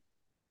head,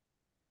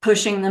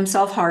 pushing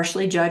themselves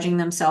harshly, judging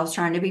themselves,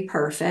 trying to be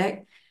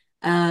perfect.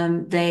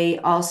 They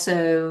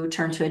also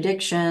turn to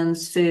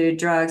addictions, food,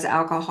 drugs,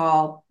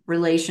 alcohol,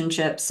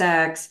 relationships,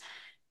 sex,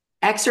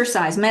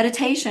 exercise,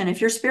 meditation. If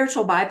you're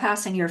spiritual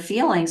bypassing your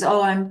feelings,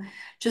 oh, I'm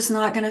just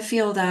not going to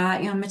feel that.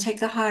 I'm going to take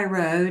the high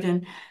road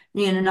and,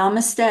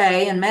 namaste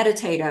and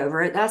meditate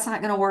over it. That's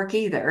not going to work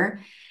either.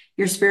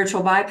 You're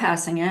spiritual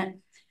bypassing it,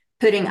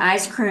 putting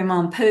ice cream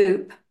on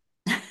poop.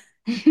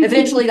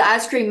 Eventually the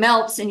ice cream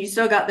melts and you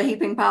still got the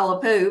heaping pile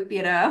of poop,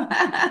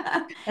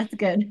 That's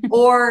good.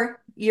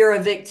 or you're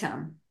a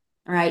victim,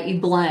 right? You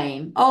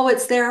blame, oh,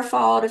 it's their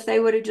fault if they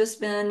would have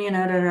just been,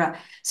 da, da, da.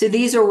 So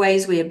these are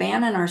ways we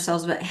abandon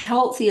ourselves, but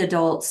healthy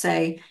adults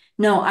say,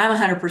 no, I'm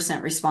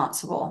 100%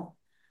 responsible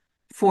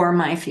for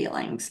my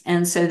feelings.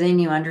 And so then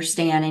you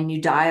understand and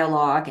you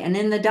dialogue. And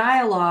in the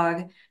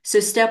dialogue, so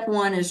step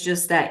one is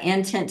just that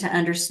intent to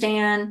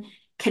understand,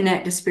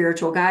 connect to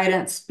spiritual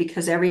guidance,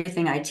 because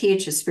everything I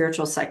teach is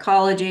spiritual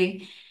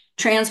psychology.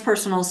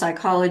 Transpersonal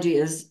psychology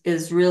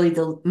is really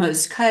the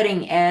most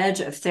cutting edge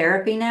of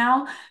therapy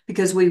now,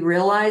 because we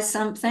realize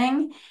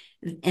something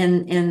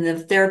in the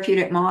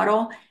therapeutic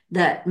model,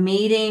 that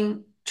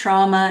meeting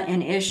trauma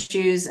and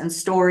issues and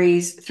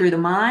stories through the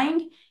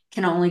mind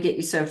can only get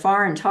you so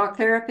far in talk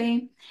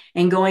therapy.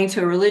 And going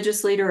to a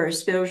religious leader or a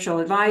spiritual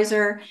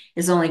advisor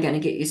is only going to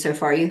get you so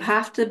far. You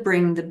have to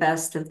bring the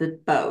best of the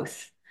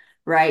both,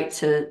 right,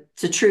 to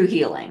true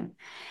healing.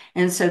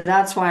 And so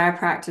that's why I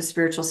practice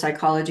spiritual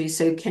psychology.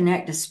 So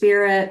connect to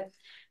spirit,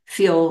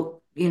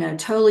 feel,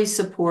 totally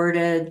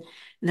supported,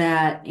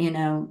 that,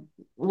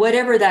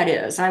 whatever that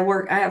is. I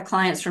have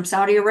clients from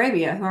Saudi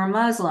Arabia who are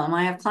Muslim.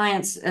 I have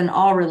clients in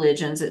all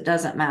religions. It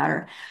doesn't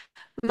matter.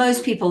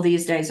 Most people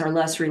these days are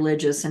less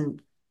religious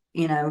and,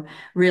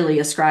 really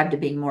ascribe to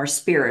being more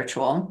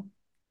spiritual.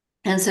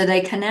 And so they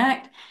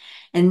connect.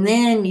 And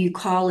then you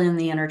call in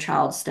the inner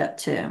child, step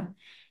two.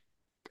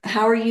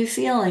 How are you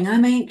feeling?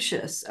 I'm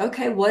anxious.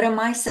 Okay, what am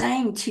I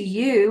saying to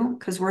you?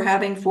 Because we're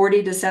having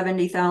 40 to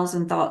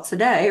 70,000 thoughts a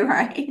day,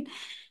 right?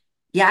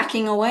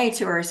 Yakking away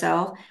to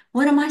ourselves.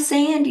 What am I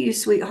saying to you,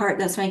 sweetheart,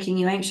 that's making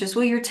you anxious?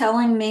 Well, you're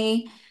telling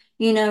me,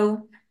 you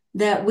know,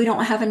 that we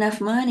don't have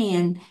enough money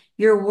and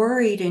you're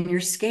worried and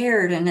you're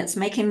scared and it's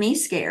making me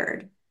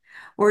scared.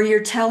 Or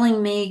you're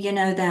telling me,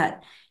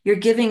 that you're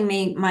giving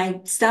me, my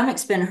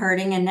stomach's been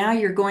hurting and now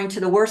you're going to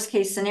the worst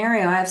case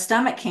scenario. I have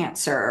stomach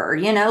cancer, or,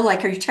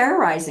 like, are you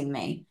terrorizing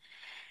me?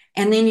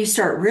 And then you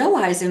start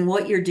realizing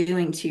what you're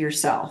doing to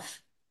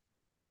yourself,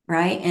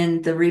 right?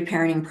 And the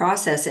reparenting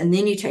process. And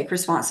then you take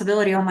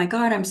responsibility. Oh my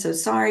God, I'm so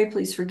sorry.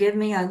 Please forgive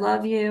me. I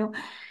love you.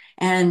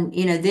 And,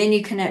 then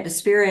you connect to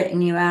spirit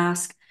and you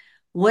ask,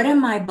 what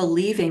am I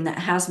believing that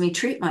has me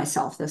treat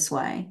myself this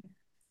way?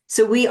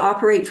 So we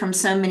operate from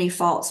so many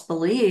false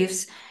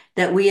beliefs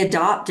that we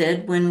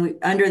adopted when we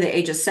under the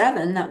age of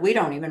 7 that we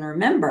don't even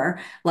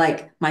remember,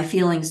 like my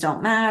feelings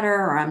don't matter,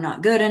 or I'm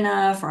not good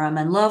enough, or I'm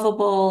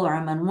unlovable, or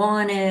I'm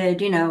unwanted,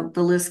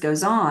 the list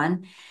goes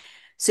on.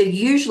 So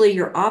usually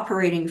you're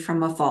operating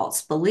from a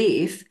false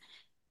belief.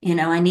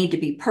 I need to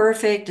be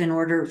perfect in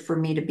order for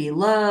me to be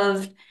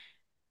loved,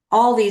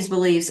 all these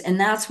beliefs. And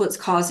that's what's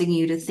causing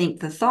you to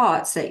think the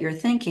thoughts that you're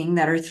thinking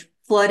that are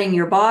flooding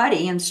your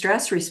body in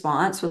stress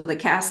response with a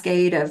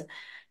cascade of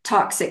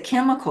toxic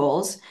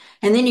chemicals.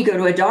 And then you go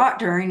to a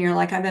doctor and you're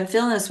like, I've been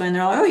feeling this way. And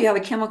they're like, oh, you have a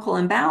chemical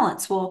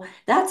imbalance. Well,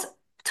 that's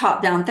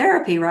top down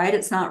therapy, right?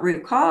 It's not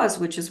root cause,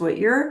 which is what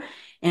you're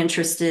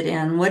interested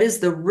in. What is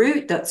the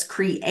root that's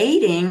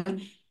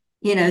creating,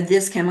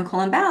 this chemical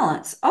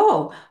imbalance?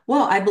 Oh,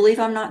 well, I believe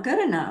I'm not good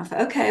enough.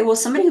 Okay, well,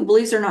 somebody who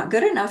believes they're not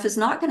good enough is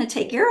not going to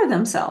take care of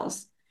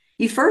themselves.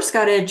 You first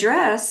got to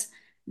address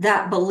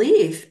that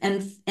belief.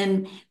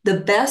 And the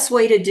best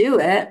way to do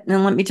it,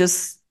 and let me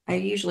just, I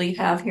usually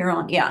have here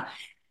on, yeah,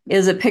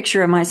 is a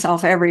picture of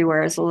myself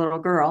everywhere as a little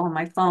girl on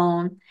my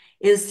phone,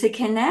 is to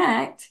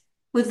connect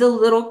with the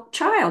little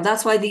child.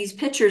 That's why these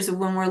pictures of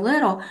when we're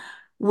little,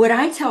 would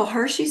I tell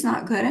her she's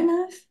not good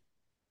enough?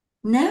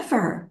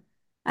 Never.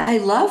 I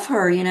love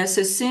her,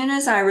 So as soon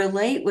as I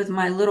relate with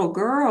my little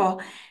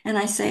girl and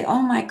I say,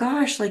 oh my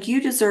gosh, like, you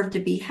deserve to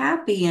be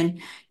happy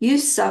and you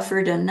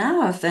suffered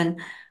enough. And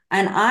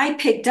I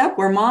picked up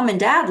where mom and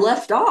dad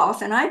left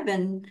off and I've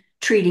been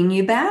treating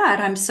you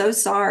bad. I'm so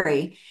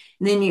sorry.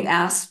 And then you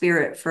ask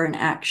spirit for an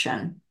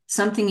action,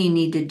 something you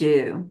need to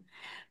do.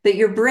 But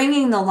you're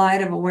bringing the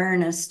light of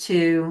awareness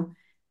to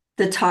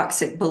the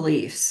toxic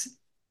beliefs,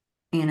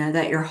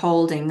 that you're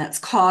holding, that's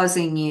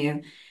causing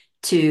you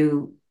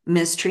to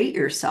mistreat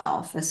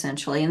yourself,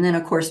 essentially. And then,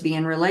 of course, be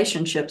in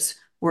relationships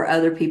where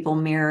other people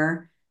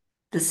mirror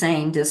the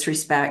same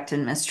disrespect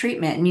and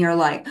mistreatment. And you're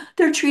like,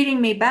 they're treating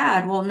me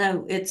bad. Well,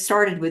 no, it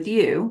started with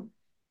you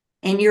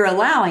and you're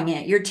allowing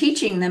it. You're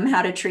teaching them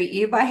how to treat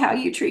you by how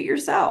you treat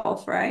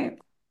yourself, right?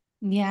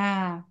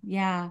 Yeah,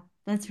 yeah,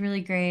 that's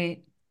really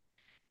great.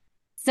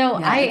 So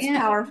Yeah, I it's am,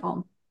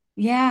 powerful.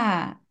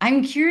 yeah,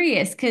 I'm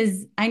curious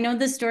because I know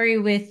the story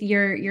with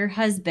your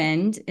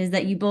husband is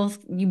that you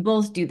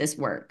both do this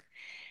work.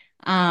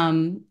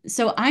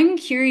 So I'm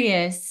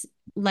curious,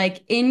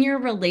 like in your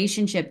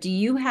relationship, do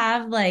you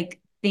have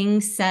like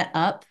things set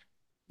up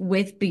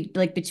with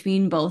like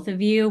between both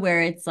of you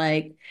where it's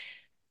like,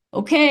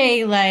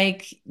 okay,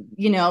 like,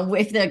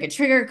 if like a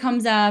trigger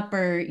comes up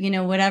or,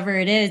 whatever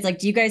it is, like,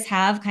 do you guys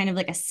have kind of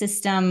like a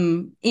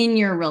system in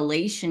your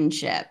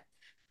relationship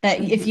that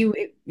if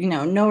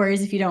Mhm. no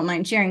worries if you don't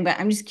mind sharing, but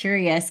I'm just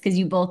curious because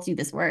you both do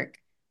this work.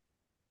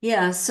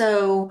 Yeah,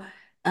 so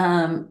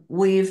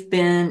we've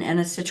been in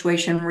a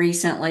situation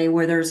recently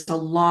where there's a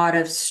lot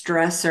of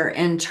stressor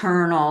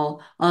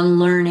internal on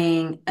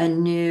learning a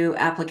new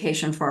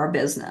application for our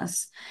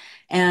business.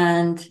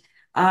 And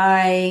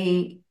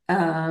I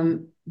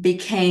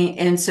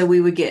and so we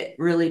would get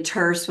really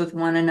terse with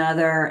one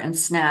another and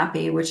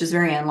snappy, which is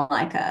very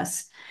unlike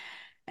us.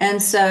 And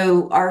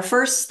so, our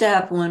first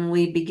step when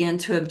we begin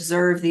to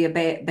observe the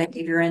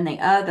behavior in the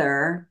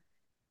other,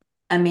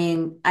 I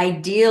mean,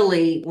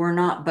 ideally, we're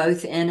not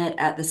both in it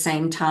at the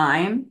same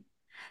time.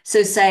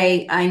 So,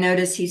 say I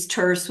notice he's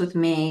terse with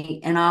me,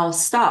 and I'll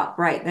stop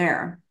right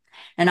there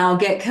and I'll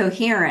get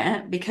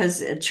coherent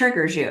because it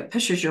triggers you, it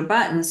pushes your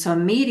buttons. So,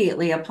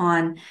 immediately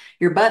upon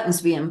your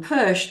buttons being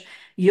pushed,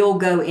 you'll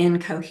go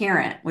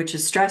incoherent, which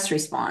is stress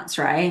response,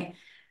 right?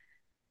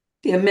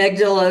 The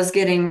amygdala is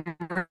getting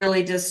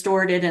really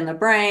distorted in the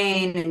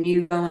brain, and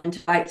you go into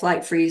fight,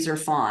 flight, freeze, or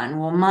fawn.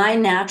 Well, my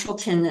natural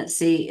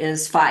tendency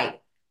is fight.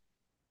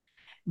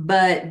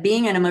 But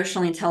being an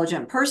emotionally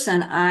intelligent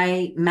person,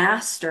 I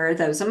master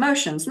those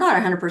emotions. Not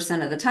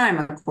 100% of the time,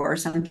 of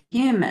course, I'm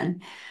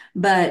human.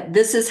 But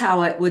this is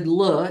how it would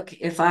look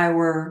if I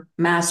were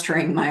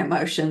mastering my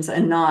emotions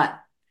and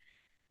not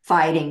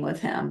fighting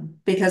with him,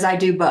 because I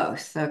do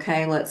both.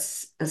 Okay,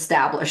 let's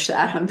establish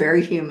that. I'm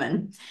very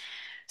human.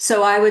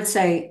 So I would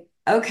say,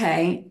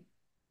 okay,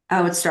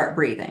 I would start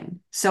breathing.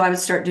 So I would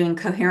start doing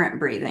coherent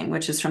breathing,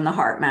 which is from the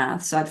heart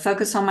math. So I'd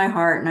focus on my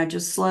heart and I'd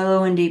just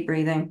slow and deep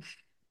breathing.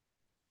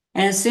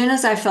 And as soon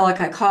as I felt like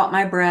I caught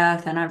my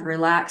breath and I've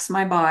relaxed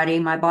my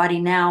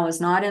body now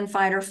is not in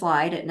fight or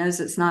flight. It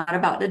knows it's not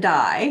about to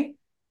die,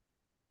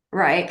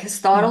 right? Because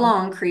thought Mhm.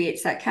 alone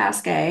creates that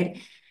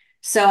cascade.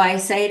 So I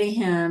say to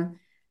him,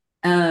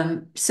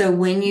 so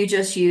when you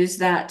just use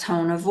that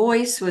tone of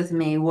voice with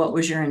me, what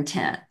was your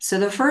intent? So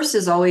the first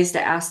is always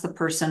to ask the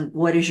person,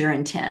 what is your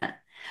intent?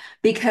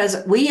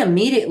 Because we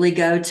immediately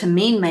go to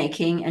mean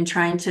making and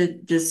trying to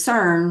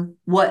discern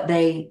what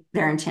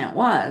their intent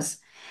was,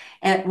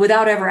 and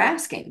without ever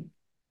asking.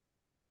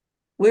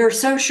 We were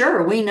so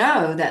sure we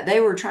know that they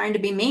were trying to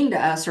be mean to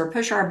us or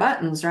push our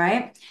buttons,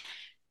 right?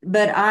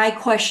 But I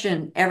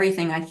question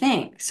everything I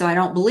think, so I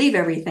don't believe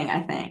everything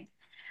I think.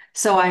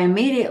 So I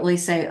immediately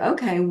say,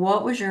 okay,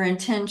 what was your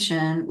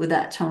intention with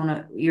that tone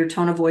of your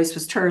tone of voice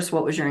was terse?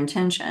 What was your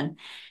intention?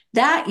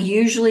 That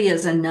usually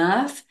is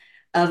enough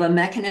of a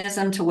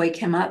mechanism to wake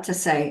him up to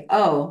say,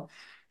 oh,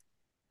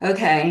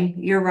 okay,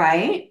 you're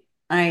right.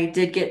 I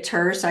did get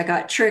terse. I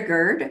got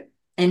triggered.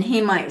 And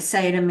he might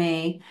say to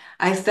me,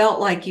 I felt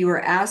like you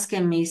were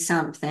asking me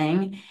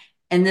something.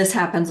 And this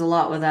happens a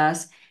lot with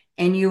us.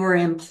 And you were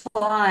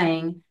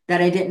implying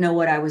that I didn't know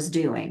what I was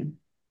doing,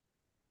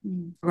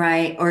 Mhm.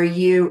 right? Or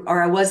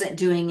I wasn't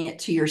doing it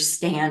to your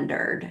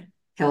standard,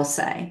 he'll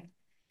say.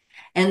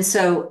 And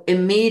so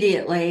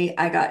immediately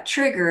I got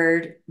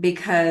triggered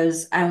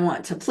because I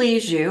want to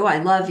please you. I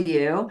love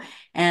you.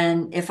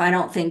 And if I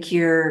don't think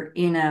you're,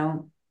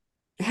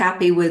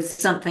 happy with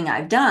something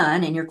I've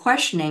done and you're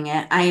questioning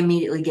it, I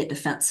immediately get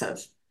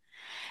defensive.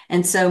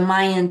 And so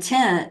my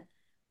intent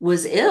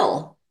was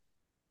ill.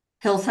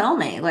 He'll tell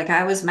me, like,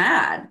 I was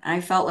mad.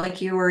 I felt like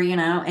you were,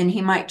 and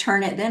he might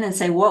turn it then and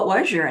say, what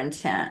was your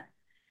intent?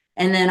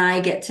 And then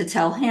I get to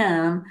tell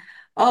him,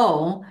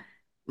 oh,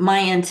 my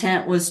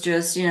intent was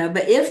just,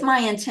 but if my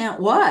intent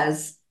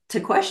was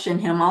to question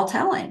him, I'll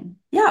tell him,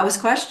 yeah, I was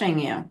questioning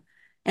you.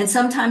 And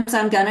sometimes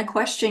I'm going to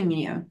question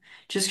you.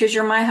 Just because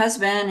you're my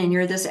husband and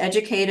you're this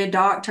educated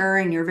doctor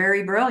and you're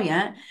very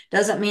brilliant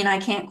doesn't mean I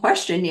can't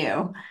question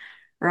you,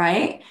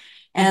 right?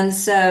 And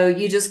so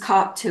you just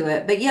cop to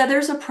it. But yeah,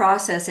 there's a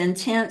process.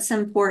 Intent's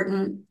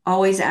important,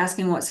 always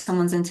asking what's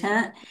someone's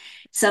intent.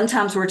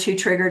 Sometimes we're too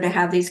triggered to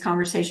have these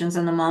conversations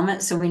in the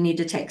moment, so we need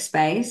to take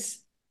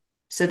space.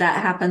 So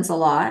that happens a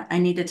lot. I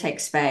need to take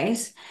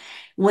space.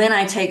 When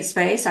I take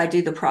space, I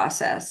do the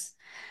process.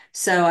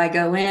 So I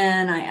go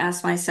in, I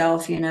ask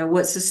myself,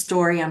 what's the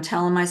story I'm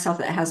telling myself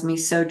that has me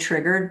so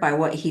triggered by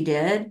what he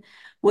did?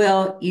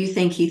 Well, you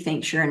think he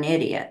thinks you're an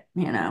idiot,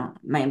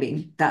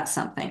 maybe that's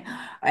something.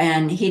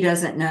 And he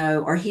doesn't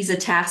know, or he's a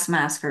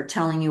taskmaster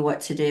telling you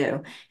what to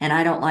do. And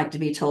I don't like to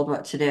be told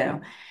what to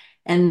do.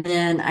 And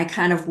then I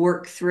kind of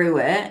work through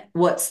it.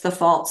 What's the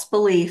false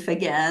belief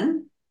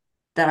again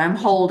that I'm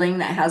holding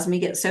that has me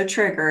get so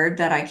triggered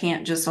that I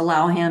can't just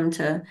allow him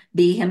to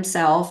be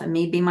himself and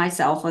me be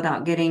myself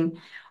without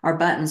getting our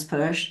buttons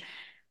pushed?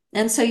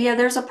 And so, yeah,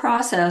 there's a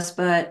process,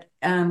 but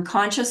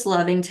conscious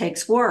loving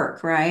takes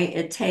work, right?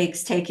 It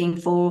takes taking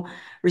full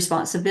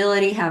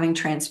responsibility, having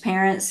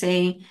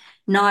transparency,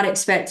 not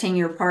expecting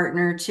your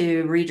partner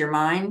to read your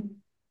mind,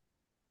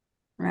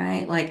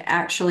 right? Like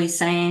actually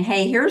saying,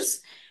 hey,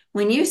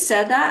 when you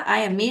said that,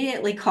 I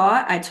immediately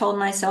I told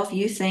myself,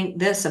 you think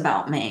this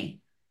about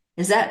me.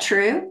 Is that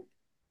true?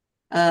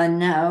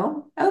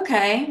 No.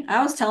 Okay.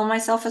 I was telling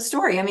myself a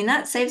story. I mean,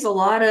 that saves a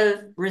lot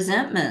of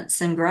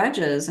resentments and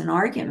grudges and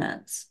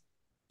arguments.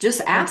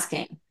 Just Right.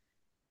 asking.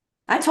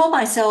 I told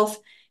myself,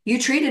 you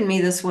treated me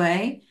this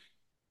way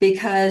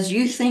because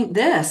you think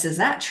this. Is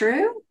that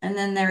true? And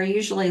then they're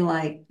usually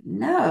like,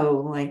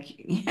 no, like,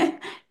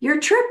 you're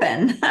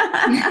tripping.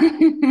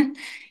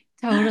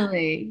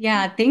 Totally.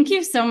 Yeah. Thank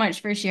you so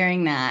much for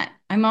sharing that.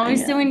 I'm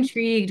always so Yeah,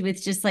 intrigued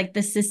with just like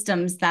the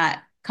systems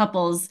that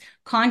couples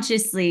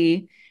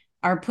consciously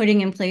are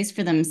putting in place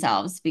for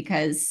themselves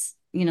because,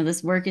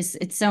 this work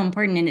it's so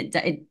important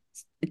and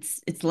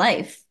it's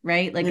life,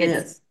 right? Like it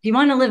if is. you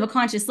want to live a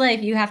conscious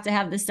life, you have to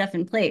have this stuff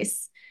in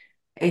place.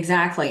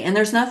 Exactly. And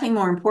there's nothing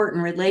more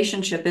important.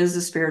 Relationship is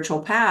a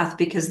spiritual path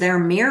because they're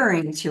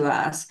mirroring to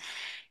us.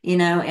 In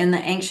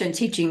the ancient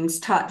teachings,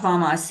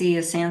 Tatvamasi,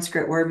 a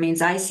Sanskrit word,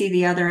 means I see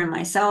the other in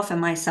myself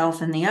and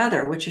myself in the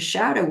other, which is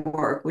shadow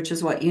work, which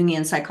is what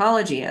Jungian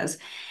psychology is.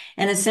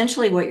 And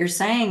essentially, what you're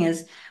saying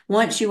is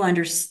once you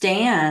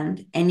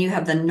understand and you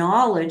have the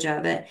knowledge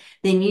of it,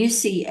 then you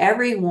see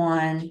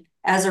everyone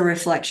as a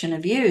reflection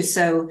of you.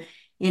 So,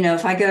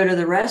 if I go to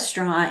the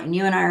restaurant and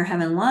you and I are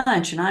having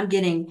lunch and I'm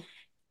getting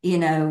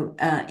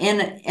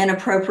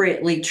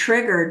inappropriately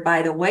triggered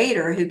by the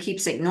waiter who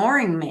keeps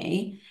ignoring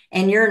me,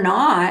 and you're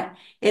not,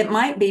 it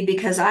might be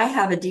because I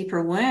have a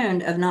deeper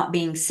wound of not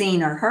being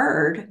seen or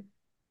heard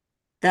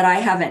that I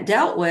haven't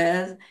dealt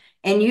with.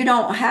 And you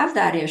don't have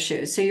that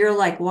issue. So you're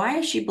like, why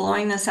is she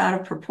blowing this out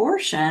of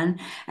proportion,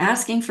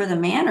 asking for the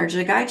manager?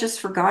 The guy just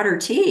forgot her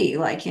tea.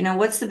 Like,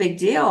 what's the big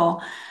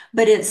deal?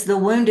 But it's the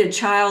wounded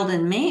child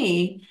in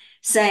me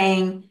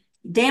saying,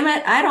 damn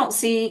it, I don't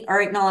see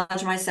or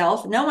acknowledge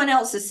myself. No one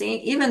else is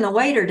seeing, even the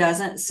waiter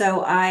doesn't.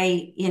 So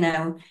I,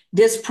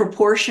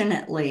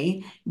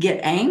 disproportionately get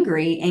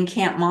angry and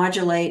can't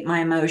modulate my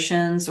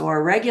emotions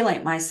or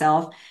regulate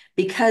myself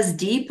because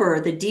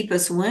the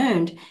deepest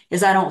wound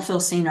is I don't feel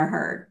seen or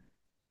heard.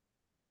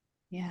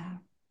 Yeah.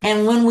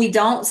 And when we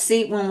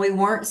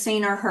weren't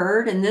seen or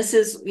heard, and this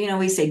is,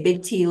 we say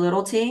big T,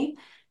 little t,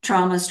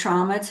 trauma's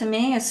trauma to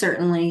me is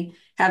certainly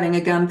having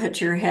a gun put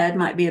to your head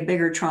might be a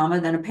bigger trauma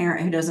than a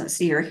parent who doesn't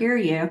see or hear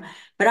you.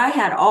 But I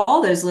had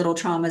all those little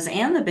traumas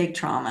and the big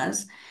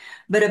traumas.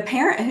 But a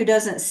parent who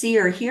doesn't see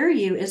or hear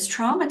you is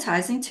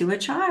traumatizing to a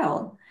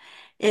child.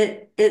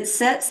 It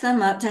sets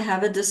them up to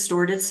have a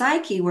distorted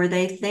psyche where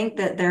they think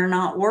that they're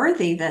not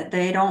worthy, that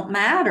they don't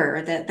matter,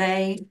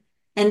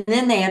 and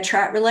then they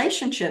attract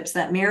relationships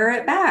that mirror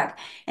it back,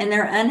 and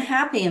they're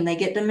unhappy and they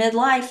get to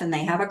midlife and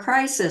they have a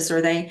crisis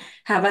or they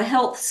have a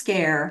health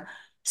scare.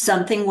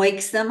 Something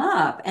wakes them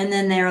up, and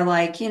then they're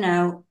like,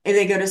 if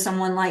they go to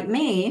someone like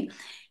me,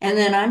 and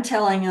then I'm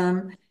telling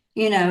them,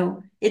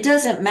 it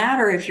doesn't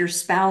matter if your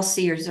spouse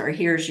sees or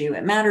hears you.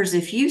 It matters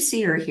if you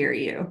see or hear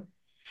you.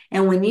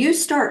 And when you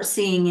start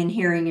seeing and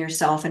hearing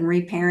yourself and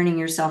reparenting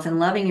yourself and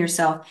loving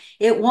yourself,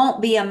 it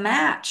won't be a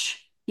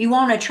match. You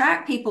won't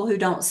attract people who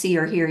don't see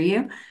or hear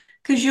you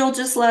because you'll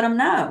just let them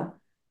know,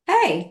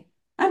 hey,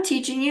 I'm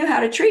teaching you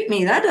how to treat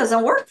me. That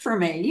doesn't work for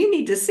me. You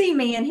need to see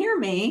me and hear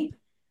me.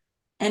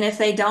 And if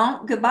they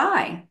don't,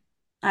 goodbye.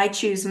 I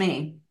choose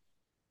me.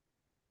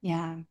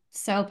 Yeah.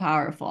 So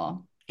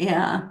powerful.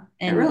 Yeah,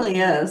 it And really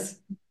is.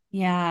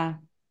 yeah.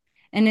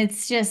 And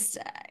it's just,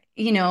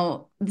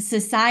 the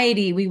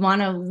society, we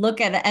want to look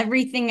at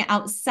everything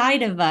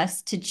outside of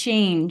us to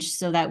change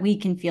so that we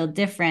can feel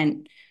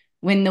different,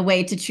 when the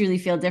way to truly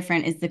feel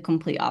different is the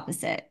complete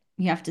opposite.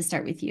 You have to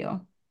start with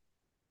you.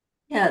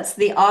 Yeah, it's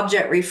the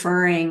object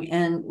referring.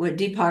 And what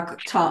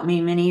Deepak taught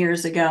me many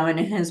years ago, and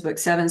in his book,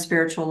 Seven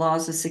Spiritual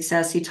Laws of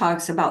Success, he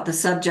talks about the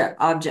subject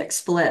object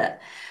split.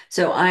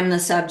 So I'm the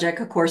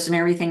subject, of course, and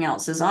everything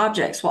else is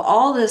objects. Well,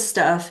 all this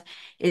stuff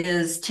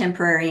is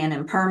temporary and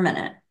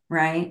impermanent,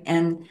 right?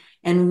 And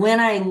when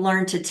I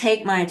learned to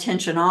take my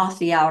attention off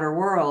the outer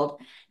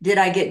world, did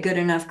I get good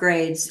enough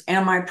grades?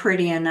 Am I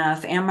pretty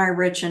enough? Am I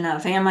rich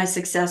enough? Am I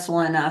successful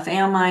enough?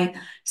 Am I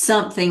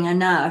something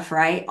enough,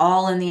 right?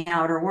 All in the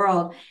outer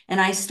world. And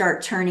I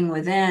start turning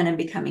within and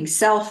becoming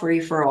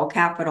self-referral,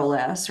 capital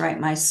S, right?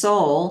 My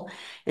soul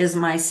is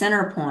my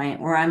center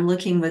point where I'm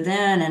looking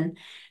within. And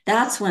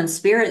that's when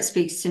spirit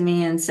speaks to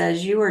me and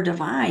says, you are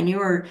divine.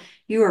 You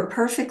are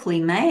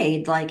perfectly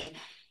made. Like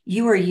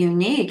you are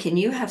unique and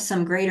you have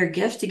some greater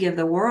gift to give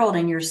the world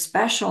and you're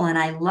special and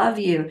I love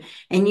you.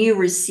 And you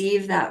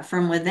receive that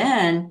from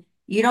within.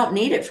 You don't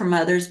need it from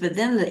others. But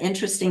then the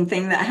interesting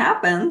thing that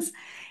happens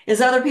is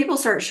other people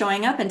start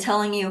showing up and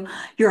telling you,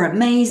 you're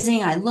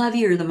amazing. I love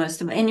you. You're the most,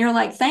 and you're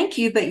like, thank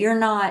you, but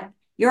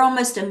you're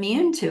almost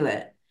immune to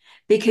it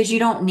because you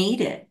don't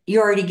need it.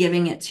 You're already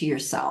giving it to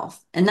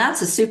yourself. And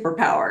that's a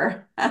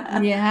superpower.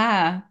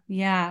 Yeah.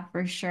 Yeah,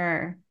 for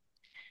sure.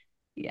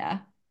 Yeah.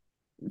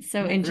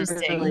 So It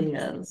interesting. really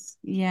is.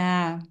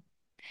 Yeah.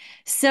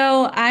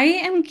 So I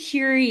am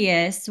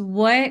curious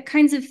what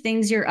kinds of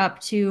things you're up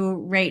to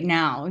right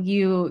now.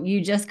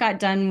 You just got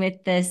done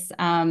with this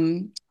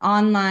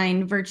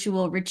online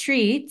virtual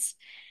retreat.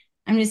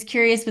 I'm just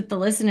curious with the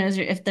listeners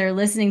if they're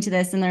listening to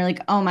this and they're like,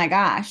 "Oh my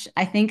gosh,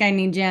 I think I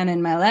need Jana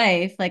in my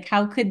life." Like,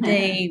 how could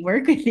they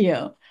work with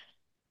you?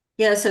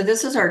 Yeah, so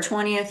this is our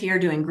 20th year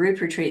doing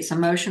group retreats.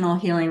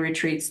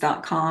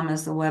 Emotionalhealingretreats.com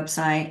is the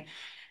website.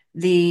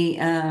 The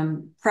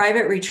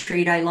private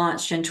retreat I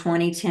launched in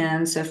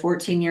 2010, so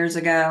 14 years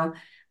ago.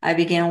 I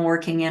began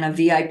working in a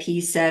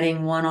VIP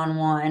setting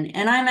one-on-one,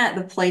 and I'm at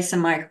the place in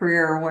my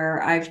career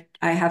where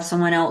I have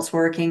someone else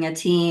working a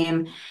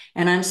team,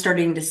 and I'm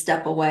starting to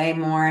step away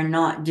more and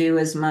not do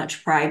as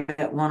much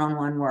private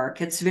one-on-one work.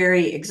 It's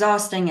very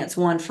exhausting. It's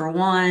one for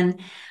one.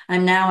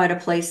 I'm now at a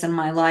place in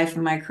my life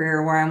and my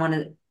career where I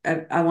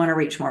want to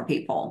reach more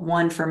people,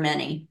 one for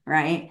many,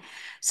 right?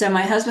 So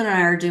my husband and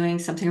I are doing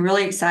something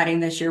really exciting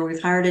this year.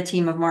 We've hired a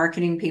team of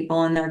marketing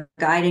people and they're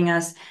guiding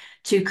us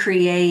to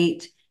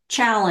create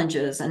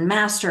challenges and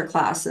master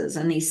classes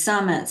and these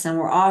summits, and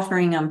we're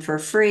offering them for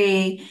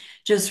free,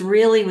 just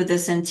really with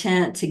this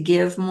intent to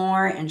give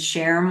more and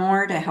share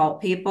more to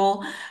help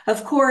people.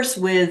 Of course,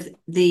 with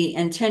the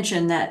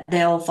intention that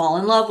they'll fall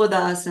in love with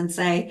us and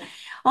say,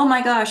 oh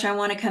my gosh, I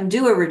want to come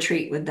do a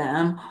retreat with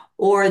them.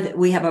 Or that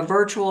we have a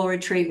virtual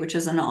retreat, which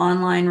is an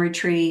online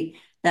retreat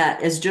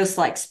that is just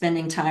like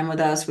spending time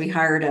with us. We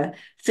hired a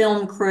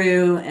film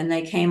crew and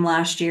they came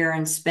last year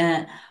and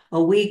spent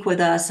a week with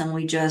us, and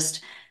we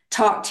just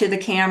talked to the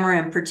camera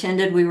and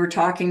pretended we were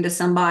talking to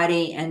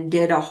somebody and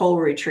did a whole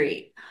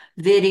retreat.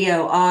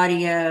 Video,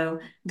 audio,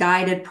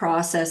 guided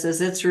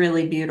processes. It's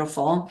really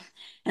beautiful.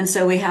 And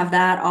so we have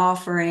that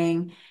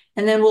offering.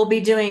 And then we'll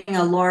be doing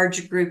a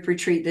large group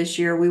retreat this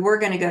year. We were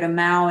going to go to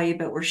Maui,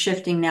 but we're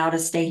shifting now to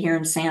stay here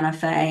in Santa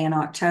Fe in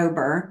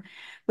October.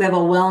 We have a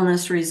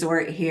wellness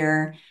resort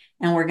here,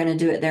 and we're going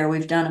to do it there.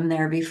 We've done them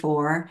there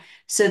before.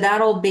 So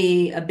that'll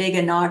be a big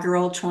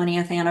inaugural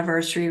 20th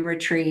anniversary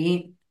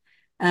retreat.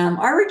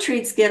 Our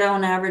retreats get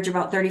on average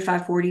about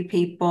 35, 40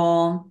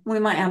 people. We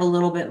might have a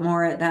little bit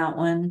more at that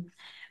one,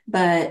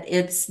 but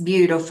it's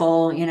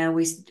beautiful. You know,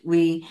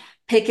 we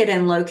pick it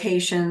in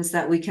locations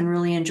that we can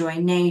really enjoy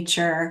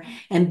nature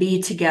and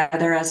be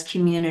together as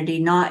community,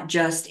 not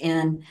just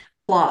in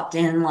plopped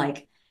in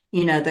like,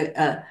 you know,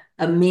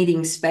 a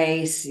meeting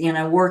space, you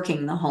know,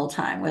 working the whole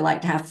time. We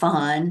like to have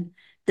fun.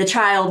 The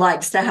child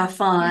likes to have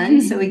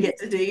fun, so we get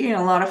to do, you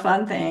know, a lot of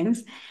fun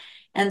things.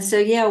 And so,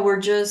 yeah, we're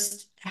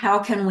just, how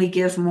can we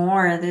give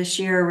more? This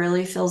year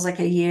really feels like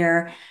a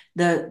year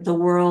the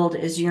world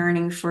is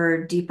yearning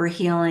for deeper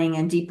healing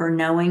and deeper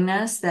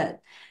knowingness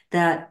that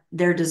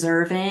they're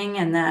deserving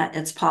and that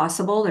it's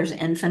possible. There's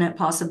infinite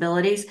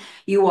possibilities.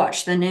 You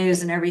watch the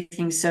news and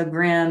everything's so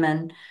grim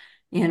and,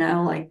 you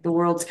know, like the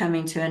world's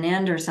coming to an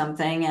end or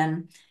something.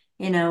 And,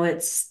 you know,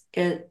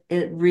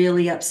 it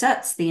really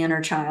upsets the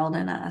inner child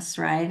in us,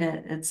 right?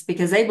 It's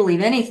because they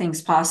believe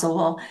anything's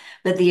possible,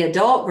 but the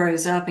adult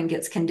grows up and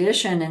gets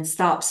conditioned and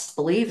stops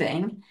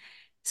believing.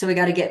 So we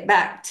got to get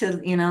back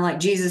to, you know, like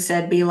Jesus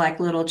said, be like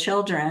little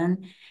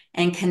children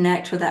and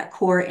connect with that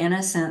core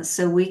innocence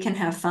so we can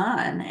have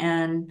fun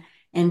and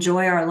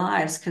enjoy our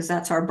lives because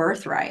that's our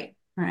birthright,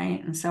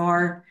 right? And so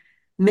our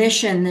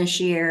mission this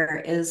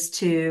year is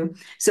to,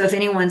 so if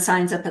anyone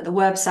signs up at the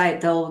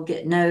website, they'll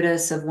get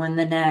notice of when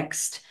the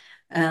next,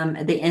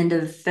 at the end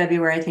of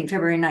February, I think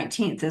February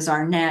 19th is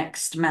our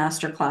next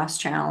masterclass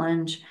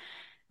challenge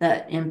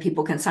that, and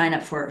people can sign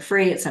up for it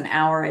free. It's an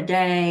hour a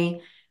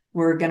day.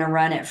 We're going to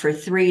run it for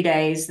 3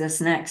 days this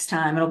next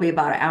time. It'll be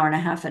about an hour and a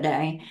half a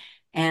day.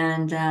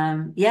 And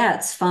yeah,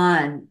 it's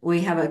fun.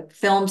 We have a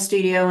film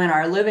studio in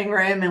our living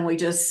room and we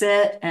just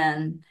sit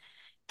and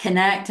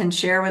connect and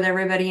share with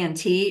everybody and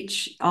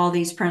teach all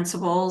these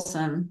principles.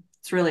 And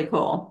it's really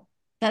cool.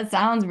 That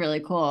sounds really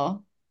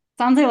cool.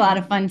 Sounds like a lot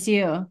of fun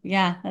too.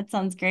 Yeah, that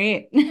sounds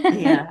great.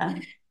 Yeah.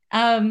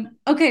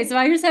 Okay, so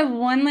I just have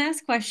one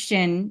last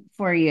question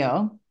for you.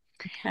 I'm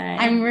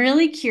Okay.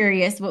 really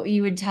curious what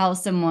you would tell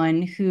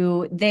someone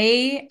who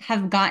they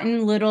have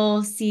gotten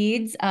little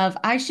seeds of,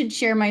 I should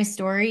share my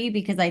story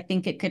because I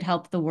think it could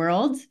help the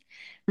world,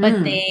 but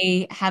Mm.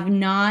 they have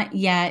not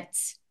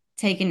yet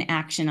taken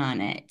action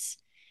on it.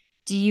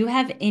 Do you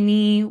have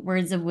any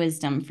words of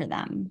wisdom for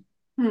them?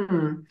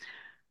 Hmm.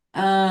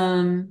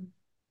 Um,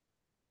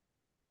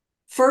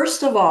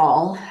 First of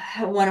all,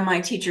 one of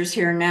my teachers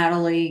here,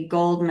 Natalie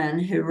Goldman,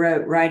 who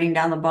wrote Writing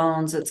Down the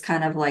Bones, it's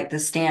kind of like the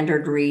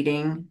standard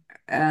reading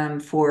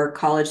for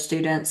college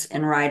students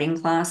in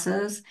writing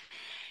classes,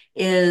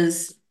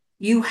 is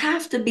you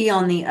have to be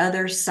on the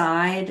other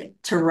side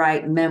to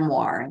write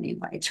memoir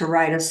anyway, to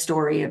write a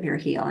story of your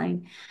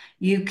healing.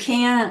 You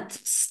can't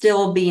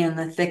still be in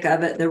the thick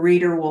of it. The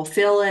reader will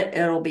feel it,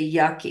 it'll be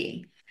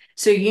yucky.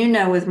 So, you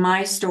know, with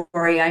my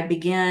story, I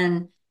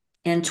begin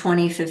in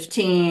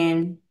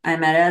 2015.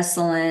 I'm at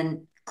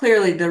Esalen.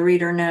 Clearly, the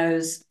reader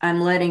knows I'm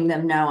letting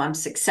them know I'm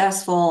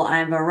successful.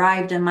 I've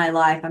arrived in my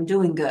life. I'm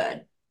doing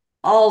good.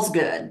 All's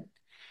good.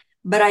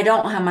 But I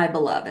don't have my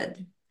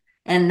beloved.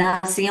 And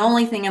that's the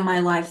only thing in my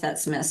life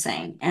that's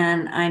missing.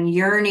 And I'm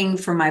yearning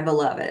for my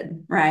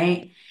beloved,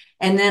 right?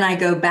 And then I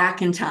go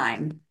back in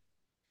time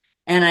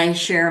and I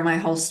share my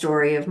whole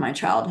story of my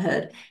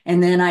childhood.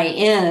 And then I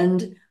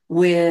end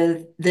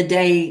with the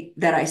day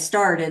that I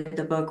started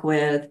the book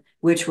with,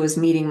 which was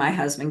meeting my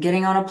husband,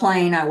 getting on a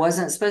plane I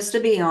wasn't supposed to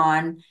be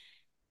on,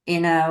 you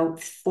know,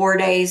 4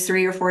 days,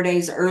 3 or 4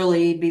 days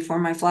early before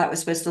my flight was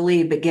supposed to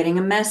leave, but getting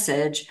a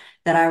message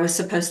that I was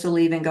supposed to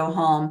leave and go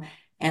home.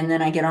 And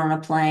then I get on a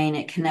plane,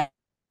 it connects.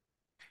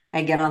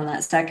 I get on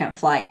that second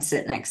flight,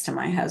 sit next to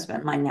my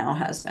husband, my now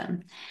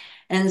husband.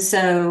 And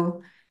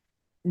so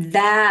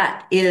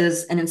that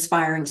is an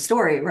inspiring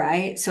story,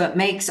 right? So it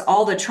makes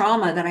all the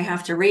trauma that I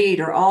have to read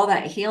or all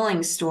that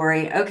healing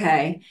story.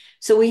 Okay.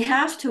 So we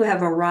have to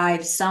have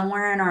arrived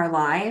somewhere in our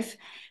life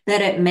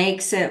that it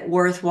makes it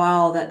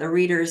worthwhile that the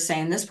reader is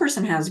saying, this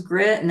person has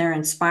grit and they're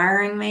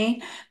inspiring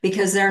me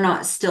because they're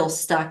not still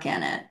stuck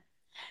in it.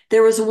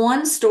 There was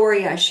one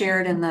story I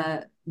shared in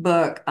the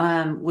book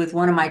with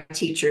one of my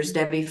teachers,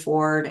 Debbie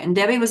Ford. And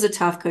Debbie was a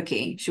tough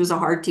cookie. She was a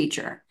hard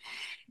teacher.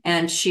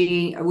 And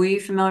were you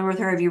familiar with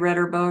her? Have you read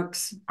her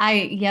books?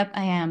 Yep,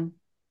 I am.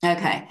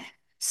 Okay.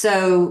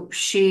 So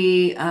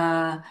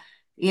I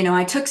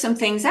took some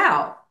things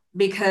out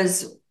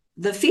because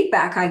the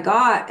feedback I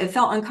got, it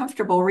felt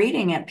uncomfortable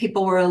reading it.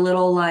 People were a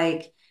little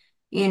like,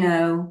 and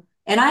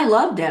I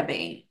love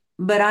Debbie,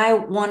 but I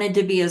wanted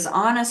to be as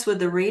honest with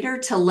the reader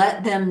to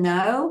let them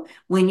know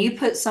when you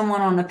put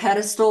someone on a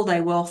pedestal,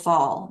 they will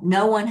fall.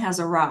 No one has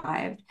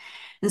arrived.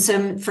 And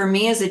so for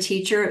me as a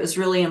teacher, it was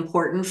really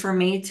important for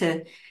me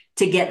to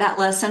get that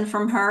lesson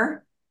from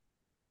her,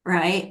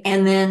 right?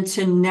 And then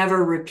to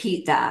never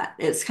repeat that.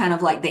 It's kind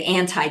of like the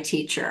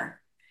anti-teacher.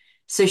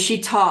 So she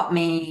taught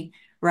me,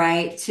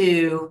 right,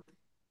 to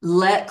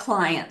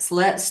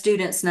let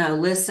students know,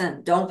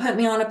 listen, don't put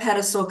me on a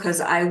pedestal because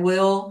I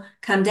will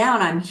come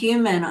down. I'm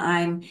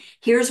human.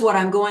 Here's what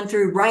I'm going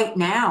through right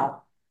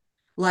now.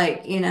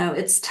 Like,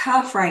 it's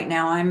tough right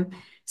now. I'm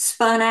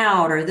spun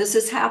out, or this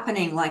is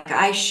happening. Like,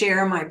 I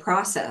share my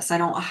process. I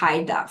don't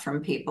hide that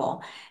from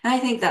people. And I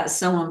think that's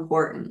so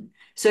important.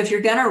 So if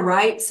you're going to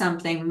write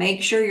something,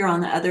 make sure you're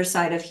on the other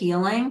side of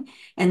healing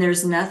and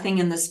there's nothing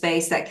in the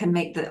space that can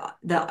make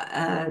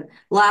the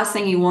last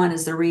thing you want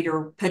is the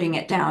reader putting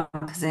it down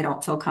because they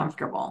don't feel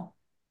comfortable.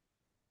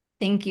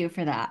 Thank you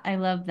for that. I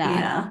love that.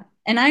 Yeah.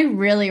 And I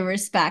really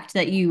respect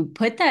that you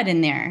put that in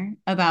there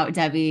about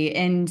Debbie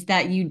and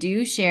that you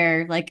do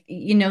share, like,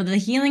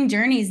 the healing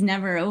journey is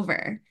never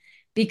over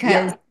because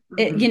Yep.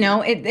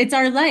 Mhm. it's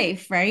our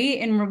life, right?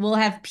 And we'll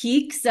have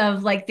peaks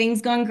of like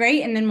things going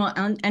great and then we'll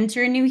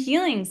enter a new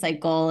healing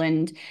cycle.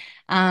 And,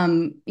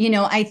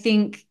 I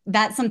think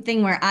that's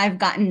something where I've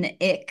gotten the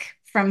ick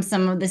from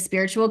some of the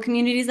spiritual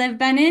communities I've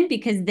been in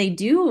because they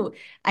do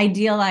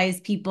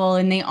idealize people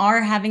and they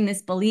are having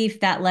this belief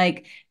that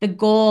like the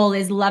goal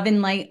is love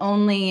and light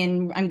only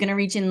and I'm going to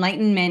reach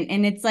enlightenment.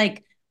 And it's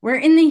like, we're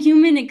in the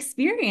human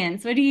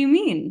experience. What do you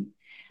mean?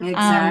 Um,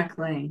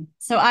 Exactly.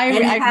 so I,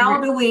 And I, how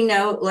do we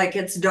know, like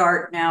it's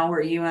dark now where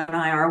you and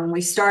I are? When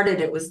we started,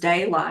 it was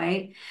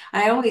daylight.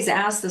 I always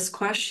ask this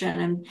question,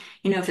 and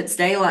if it's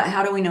daylight,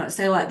 how do we know it's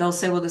daylight? They'll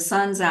say, well, the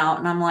sun's out.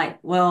 And I'm like,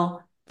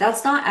 well,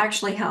 that's not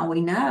actually how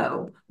we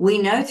know. We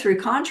know through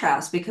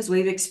contrast because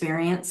we've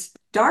experienced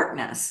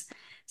darkness.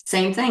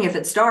 Same thing. If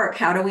it's dark,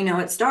 how do we know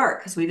it's dark?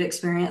 Because we've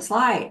experienced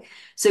light.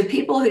 So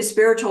people who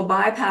spiritual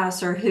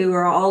bypass or who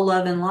are all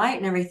love and light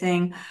and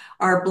everything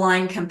are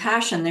blind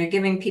compassion. They're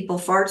giving people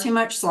far too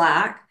much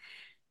slack.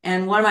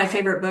 And one of my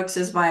favorite books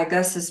is by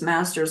Augustus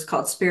Masters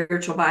called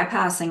Spiritual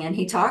Bypassing. And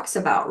he talks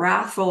about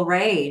wrathful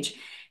rage.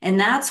 And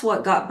that's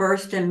what got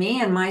birthed in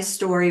me and my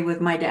story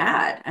with my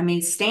dad. I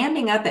mean,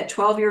 standing up at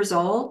 12 years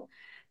old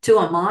to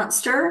a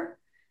monster,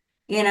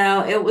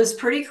 it was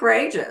pretty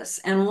courageous.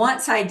 And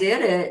once I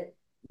did it,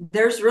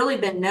 there's really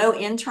been no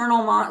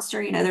internal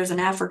monster. There's an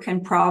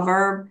African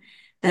proverb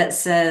that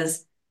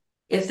says,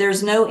 if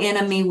there's no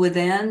enemy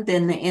within,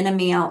 then the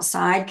enemy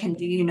outside can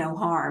do you no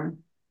harm.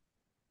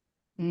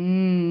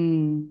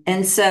 mm,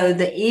 And so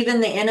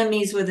even the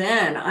enemies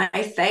within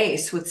I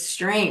face with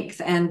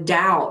strength and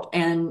doubt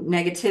and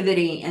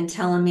negativity and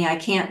telling me I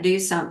can't do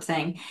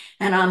something.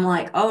 And I'm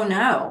like, oh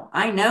no,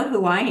 I know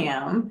who I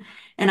am.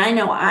 And I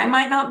know I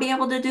might not be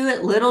able to do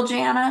it, little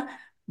Jana,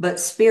 but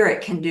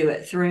spirit can do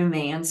it through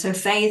me. And so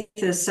faith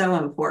is so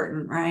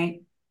important,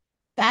 right?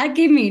 that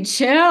gave me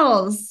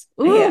chills.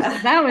 Ooh,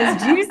 that was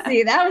Yeah.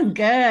 juicy. That was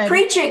good.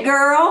 Preach it,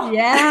 girl.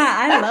 Yeah,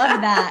 I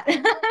love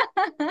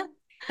that.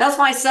 That's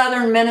my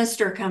Southern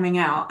minister coming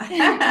out.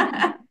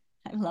 I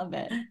love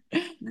it.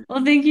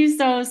 Well, thank you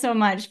so, so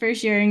much for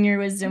sharing your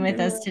wisdom with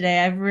us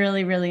today. I've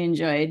really, really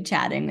enjoyed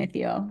chatting with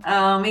you.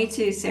 Oh, me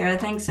too, Sarah.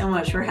 Thanks so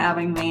much for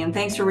having me, and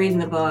thanks for reading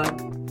the book.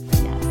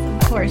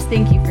 Yes, of course.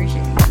 Thank you for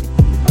sharing.